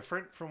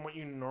different from what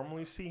you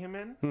normally see him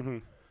in.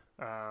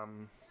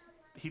 Mm-hmm.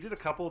 He did a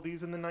couple of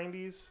these in the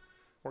 90s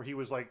where he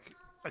was like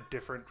a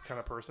different kind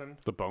of person.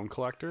 The Bone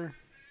Collector.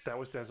 That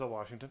was Denzel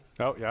Washington.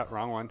 Oh yeah,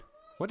 wrong one.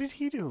 What did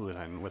he do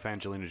then with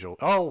Angelina Jolie?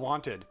 Oh,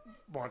 Wanted.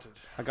 Wanted.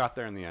 I got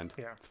there in the end.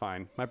 Yeah. It's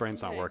fine. My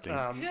brain's not Okay. working.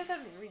 You guys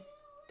haven't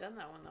redone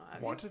that one though,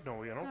 have Wanted? No,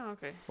 we don't. you? Oh,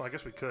 okay. Well, I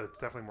guess we could. It's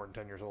definitely more than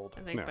 10 years old.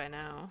 I think No. by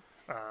now.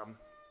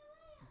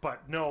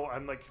 But no, I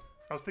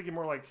was thinking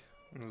more like,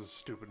 this is a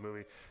stupid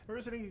movie.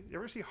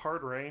 Ever see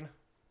Hard Rain?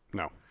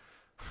 No.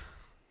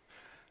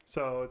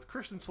 So it's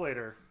Christian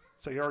Slater.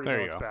 So you already There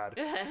know you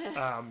it's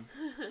bad.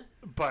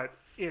 But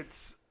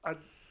it's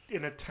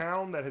in a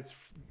town that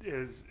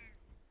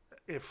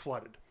it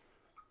flooded.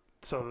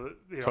 So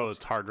So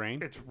it's Hard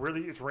Rain. it's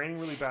raining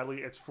really badly.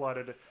 It's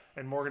flooded,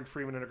 and Morgan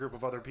Freeman and a group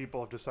of other people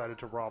have decided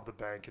to rob the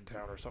bank in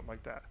town or something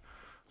like that.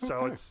 So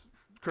Okay. it's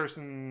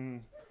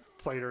Kirsten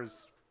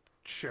Slater's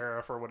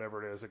sheriff or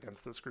whatever it is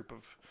against this group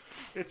of.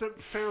 It's a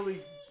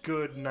fairly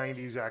good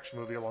 '90s action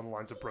movie along the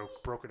lines of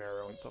Broken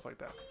Arrow and stuff like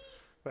that.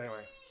 But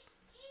anyway.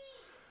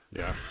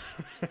 Yeah.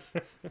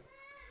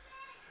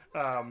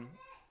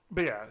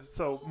 But yeah,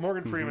 so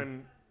Morgan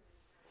Freeman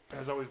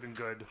has always been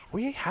good.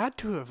 We had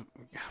to have.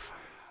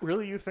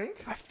 Really, you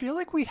think? I feel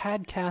like we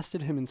had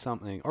casted him in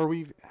something, or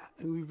we've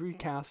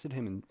recasted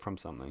him from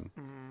something.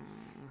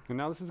 And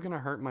now this is gonna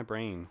hurt my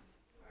brain.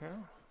 Yeah.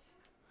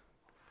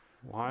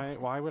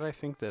 Why would I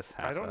think this,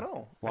 Hasse? I don't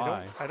know.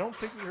 Why? I don't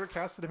think we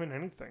recasted him in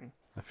anything.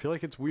 I feel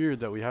like it's weird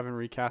that we haven't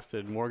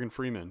recasted Morgan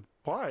Freeman.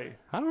 Why?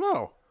 I don't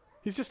know.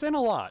 He's just in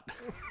a lot.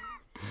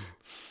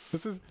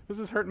 This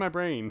is hurting my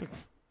brain.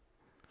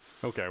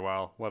 Okay,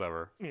 well,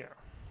 whatever. Yeah.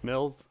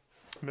 Mills?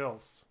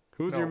 Mills.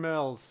 Who's No. your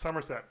Mills?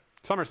 Somerset.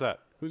 Somerset.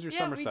 Who's your Yeah,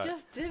 Somerset? we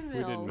just did We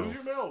did Mills. Mills.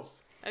 Who's your Mills?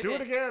 Do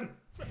it Okay. again.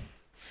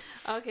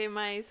 Okay,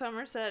 my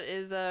Somerset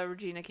is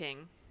Regina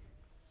King.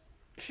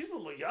 She's a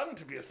little young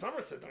to be a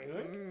Somerset, don't you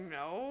think?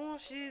 No,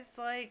 she's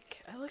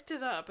like, I looked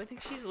it up. I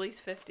think she's at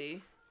least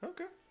 50.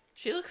 Okay.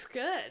 She looks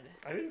good.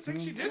 I didn't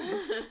think she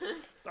didn't.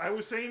 I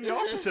was saying the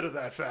opposite of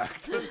that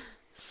fact.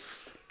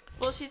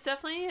 Well, she's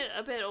definitely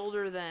a bit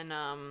older than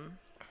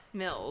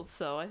Mills,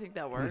 so I think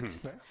that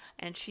works. Mm-hmm.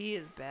 And she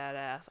is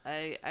badass.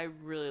 I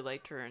really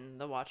liked her in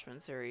the Watchmen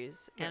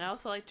series, and I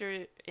also liked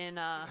her in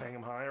Hang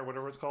 'em High or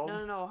whatever it's called.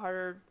 no,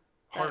 Hard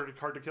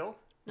to Kill?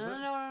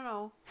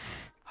 No.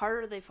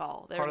 Harder They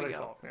Fall. There Harder we They go.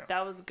 Fall, yeah.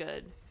 That was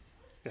good.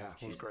 Yeah,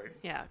 it was great.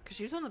 Yeah, because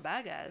she was one of the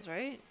bad guys,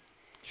 right?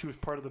 She was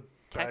part of the bad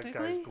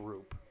Technically? guys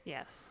group.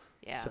 Yes.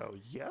 Yeah. So,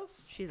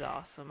 yes? She's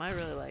awesome. I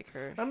really like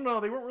her. I don't know.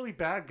 They weren't really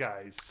bad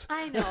guys.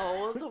 I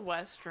know. It was a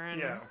Western.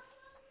 Yeah.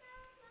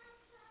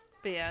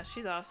 But yeah,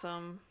 she's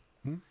awesome.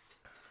 Hmm?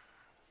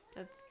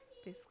 That's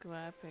basically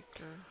why I picked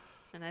her.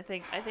 And I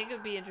think it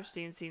would be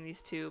interesting seeing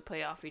these two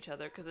play off each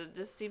other, because it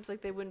just seems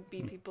like they wouldn't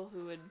be people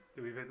who would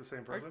Did we pick the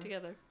same person? work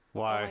together.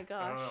 Why? Oh my I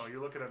gosh. don't know.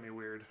 You're looking at me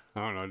weird. I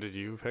don't know. Did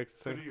you pick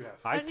the Who same? do you have?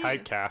 I I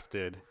didn't.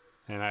 typecasted,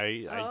 and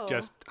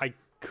I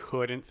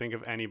couldn't think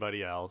of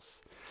anybody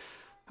else.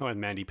 I went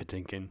Mandy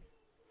Patinkin.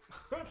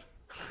 What?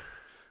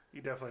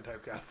 You definitely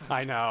typecast.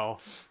 I know.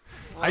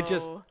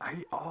 Whoa.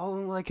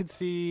 All I could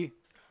see,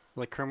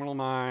 like Criminal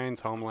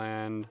Minds,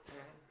 Homeland,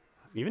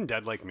 even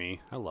Dead Like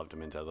Me. I loved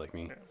him in Dead Like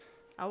Me. Yeah.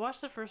 I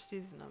watched the first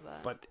season of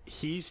that. But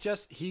he's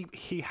just he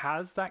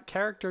has that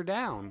character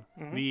down.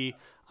 Mhm.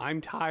 I'm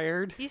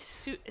tired.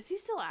 Is he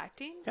still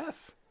acting?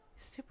 Yes.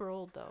 He's super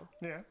old though.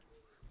 Yeah.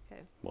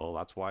 Okay. Well,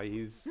 that's why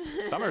he's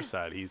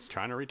Somerset. He's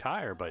trying to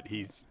retire, but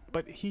he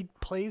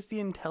plays the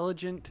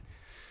intelligent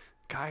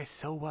guy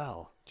so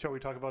well. Shall we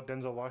talk about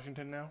Denzel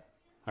Washington now?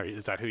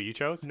 Is that who you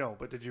chose? No,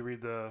 but did you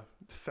read the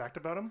fact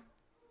about him?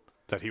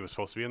 That he was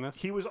supposed to be in this?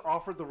 He was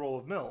offered the role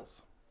of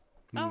Mills,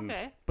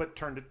 Okay. but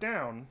turned it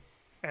down,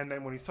 and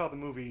then when he saw the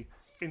movie,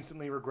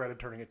 instantly regretted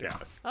turning it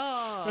down.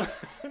 Oh.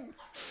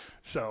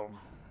 So,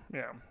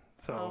 yeah.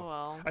 So Oh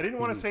well. I didn't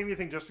want to say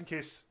anything just in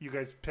case you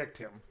guys picked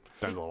him.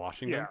 Denzel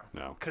Washington? Yeah.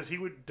 No. Because he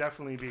would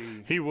definitely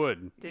be. He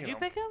would, Did you you know,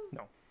 pick him?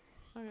 no.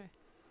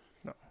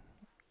 Okay.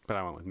 but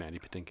I went with Mandy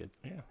Patinkin.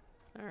 Yeah.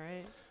 All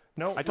right.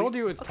 No. I told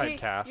you it's Okay,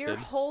 typecasted. your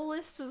whole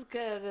list was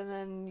good, and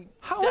then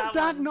How is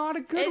that one- not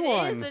a good It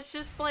one? is. It's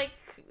just like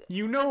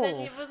You But know. then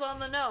it was on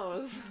the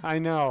nose. I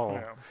know.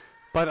 Yeah.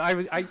 But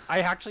I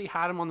actually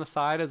had him on the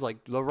side as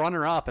like the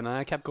runner up, and then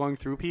I kept going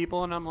through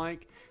people, and I'm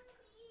like,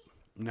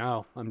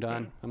 no, I'm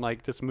done. I'm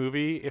like, this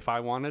movie, if I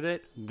wanted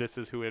it, this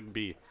is who it'd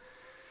be,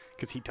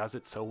 because he does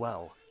it so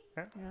well.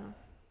 Yeah.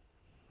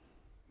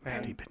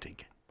 Mandy And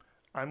Patinkin.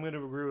 I'm going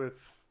to agree with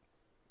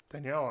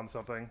Danielle on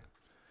something,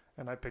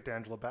 and I picked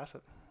Angela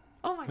Bassett.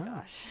 Oh my Oh.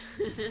 gosh.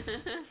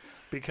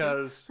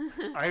 Because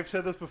I've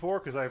said this before,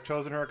 because I've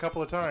chosen her a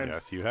couple of times.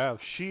 Yes, you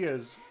have. She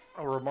is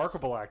a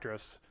remarkable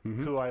actress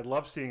Mhm. who I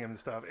love seeing in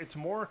stuff. It's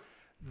more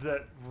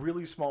that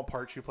really small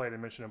part she played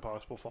in Mission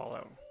Impossible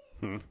Fallout,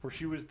 Hmm. where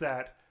she was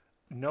that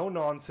no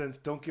nonsense,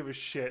 don't give a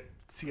shit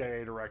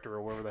CIA director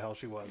or whatever the hell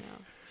she was.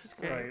 Yeah, she's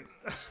great. Right.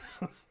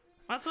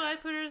 That's why I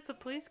put her as the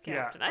police Yeah,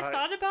 captain. I I-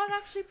 thought about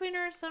actually putting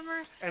her as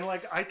Summer. And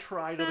like I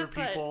tried other Except,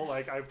 but- people,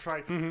 like I've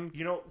tried. Mhm.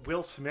 You know,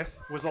 Will Smith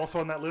was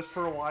also on that list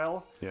for a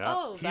while. Yeah.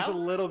 Oh, He's a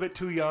little bit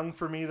too young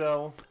for me,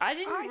 though. I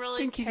didn't I really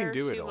think he can care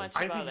do it too all. much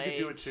I think about he age. could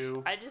do it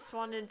too. I just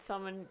wanted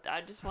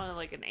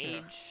like an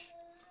age.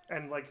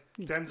 And like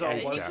Yeah, Denzel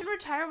And was you can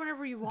retire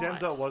whenever you want.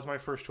 Denzel was my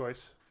first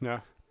choice.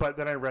 Yeah. But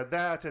then I read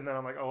that, and then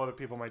I'm like, oh, other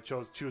people might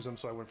choose him,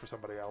 so I went for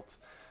somebody else.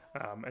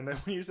 And then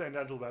when you said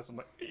Angela Bassett, I'm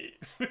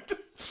like,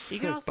 You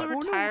can also But-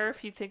 retire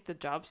if you think the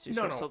job's too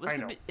No, no, stressful. I This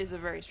know. is a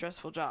very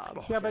stressful job.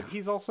 Oh, Yeah, but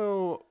he's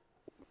also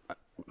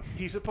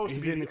he's supposed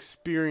he's to be.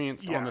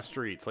 inexperienced on Yeah. the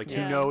streets. Like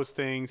Yeah. he knows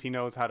things. He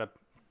knows how to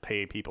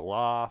pay people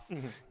off,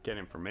 Mhm. get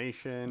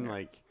information. Yeah.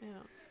 Like. Yeah.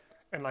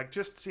 And like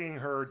just seeing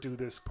her do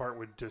this part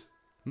would just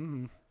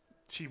Mm-hmm.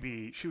 she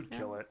would Yeah.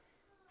 kill it.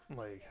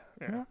 Like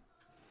yeah. Yeah.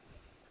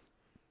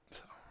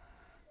 So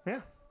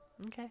yeah,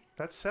 Okay.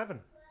 that's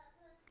 7.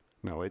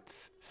 No,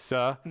 it's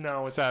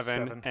No, it's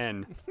 7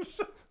 N. This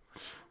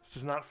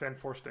is not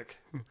Fanforstic.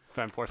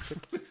 Fantastic.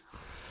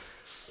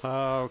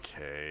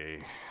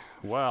 Okay.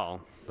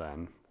 Well,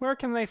 then, where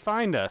can they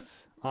find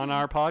us on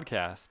our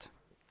podcast?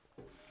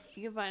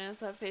 You can find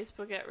us at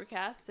Facebook at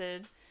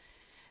Recasted,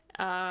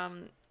 at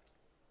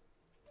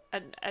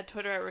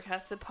Twitter at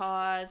Recasted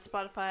Pod,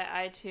 Spotify,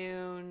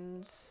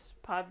 iTunes,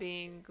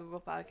 Podbean, Google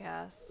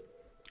Podcasts.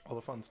 All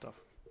the fun stuff.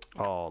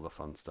 All the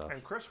fun stuff.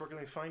 And Chris, where can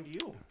they find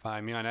you?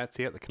 Find me on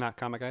Etsy at the Canuck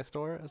Comic Guy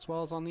store, as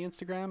well as on the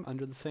Instagram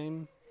under the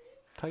same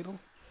title.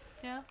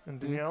 Yeah. And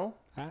Danielle,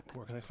 At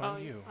where can they Oh,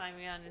 find you you? can find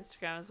me on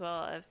Instagram as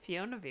well at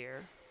Fiona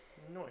Veer.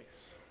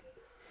 Nice.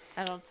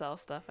 I don't sell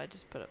stuff. I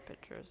just put up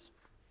pictures.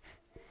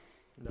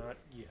 Not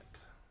yet.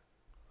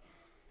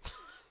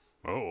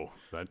 oh,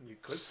 that You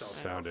could sell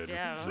stuff. sounded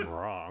Yeah.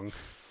 wrong.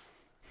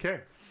 Okay,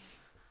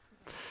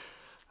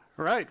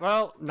 Right.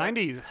 Well,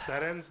 90s.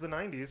 that ends the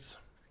 90s.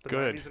 The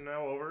Good. 90s are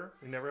now over.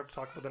 We never have to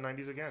talk about the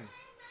 90s again.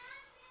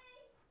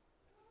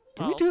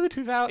 Did we do the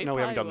 2000s? we No,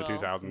 we haven't done the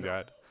probably will. 2000s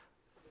yet.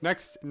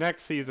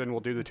 Next season we'll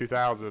do the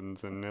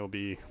 2000s and it'll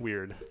be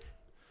weird.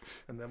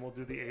 And then we'll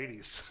do the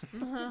 80s.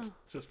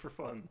 Just for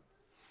fun.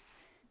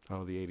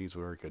 Oh, the 80s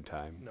were a good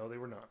time. No, they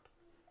were not.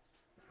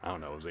 I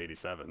don't know. It was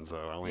 87, so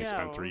I only Yeah,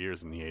 spent well, 3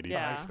 years in the 80s.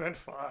 yeah. I spent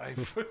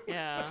 5.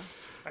 Yeah.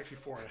 Actually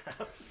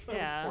 4.5.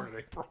 Yeah. I was born in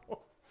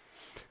April.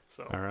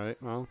 So. All right.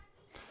 Well,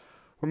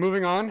 we're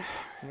moving on.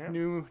 Yeah.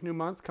 New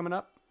month coming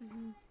up.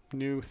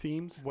 New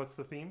themes. What's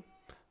the theme?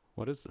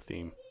 What is the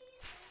theme?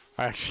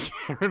 I actually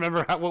can't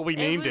remember what we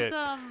named it.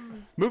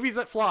 Movies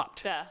that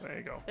flopped. Yeah. There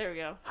you go. There we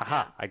go.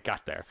 Haha, I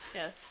got there.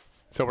 Yes.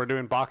 So we're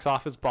doing box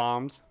office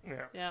bombs,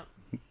 Yeah. Yep.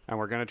 and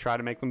we're going to try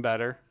to make them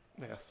better.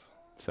 Yes.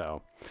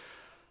 So,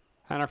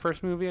 and our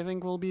first movie, I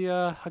think, will be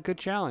a good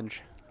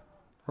challenge.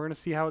 We're going to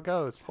see how it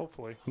goes.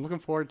 Hopefully. I'm looking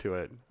forward to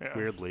it, Yeah.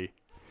 weirdly.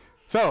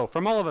 So,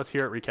 from all of us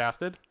here at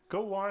Recasted,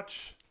 Go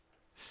watch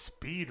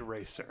Speed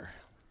Racer.